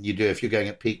holiday than you do if you're going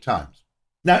at peak times.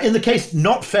 Now, in the case,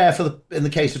 not fair in the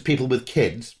case of people with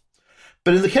kids,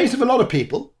 but in the case of a lot of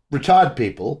people, retired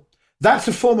people, that's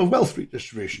a form of wealth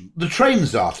redistribution. The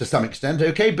trains are to some extent,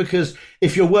 okay, because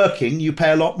if you're working, you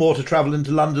pay a lot more to travel into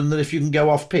London than if you can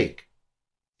go off peak.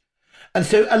 And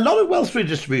so a lot of wealth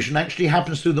redistribution actually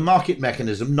happens through the market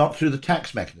mechanism, not through the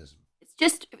tax mechanism.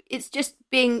 It's just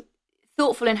being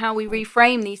thoughtful in how we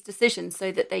reframe these decisions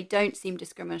so that they don't seem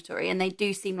discriminatory and they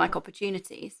do seem like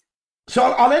opportunities. So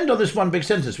I'll end on this one big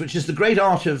sentence, which is the great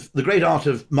art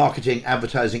of marketing,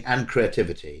 advertising, and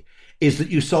creativity is that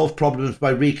you solve problems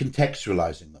by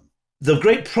recontextualizing them. The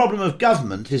great problem of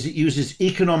government is it uses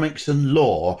economics and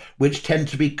law, which tend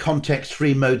to be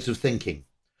context-free modes of thinking.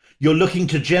 You're looking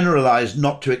to generalize,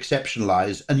 not to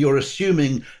exceptionalize, and you're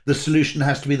assuming the solution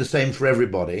has to be the same for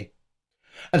everybody.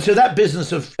 And so that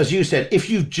business of, as you said, if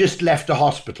you've just left a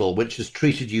hospital which has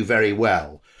treated you very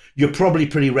well, you're probably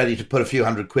pretty ready to put a few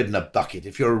 £100 in a bucket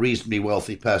if you're a reasonably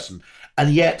wealthy person.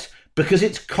 And yet, because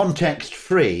it's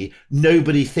context-free,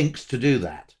 nobody thinks to do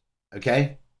that,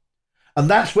 okay? And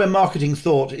that's where marketing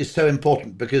thought is so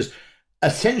important, because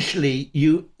essentially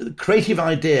creative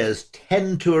ideas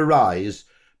tend to arise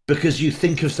because you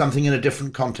think of something in a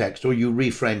different context or you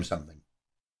reframe something.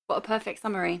 What a perfect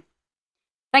summary.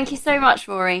 Thank you so much,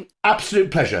 Rory.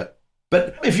 Absolute pleasure.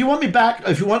 But if you want me back,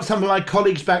 if you want some of my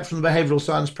colleagues back from the behavioural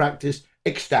science practice,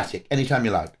 ecstatic, anytime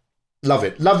you like. Love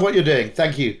it. Love what you're doing.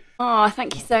 Thank you. Oh,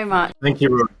 thank you so much. Thank you,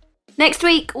 Rory. Next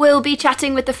week, we'll be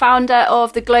chatting with the founder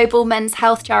of the global men's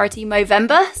health charity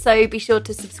Movember, so be sure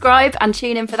to subscribe and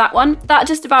tune in for that one. That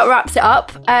just about wraps it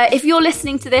up. If you're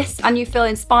listening to this and you feel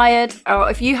inspired, or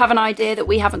if you have an idea that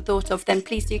we haven't thought of, then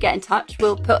please do get in touch.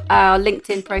 We'll put our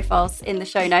LinkedIn profiles in the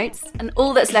show notes. And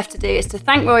all that's left to do is to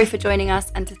thank Rory for joining us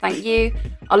and to thank you,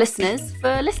 our listeners,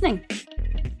 for listening.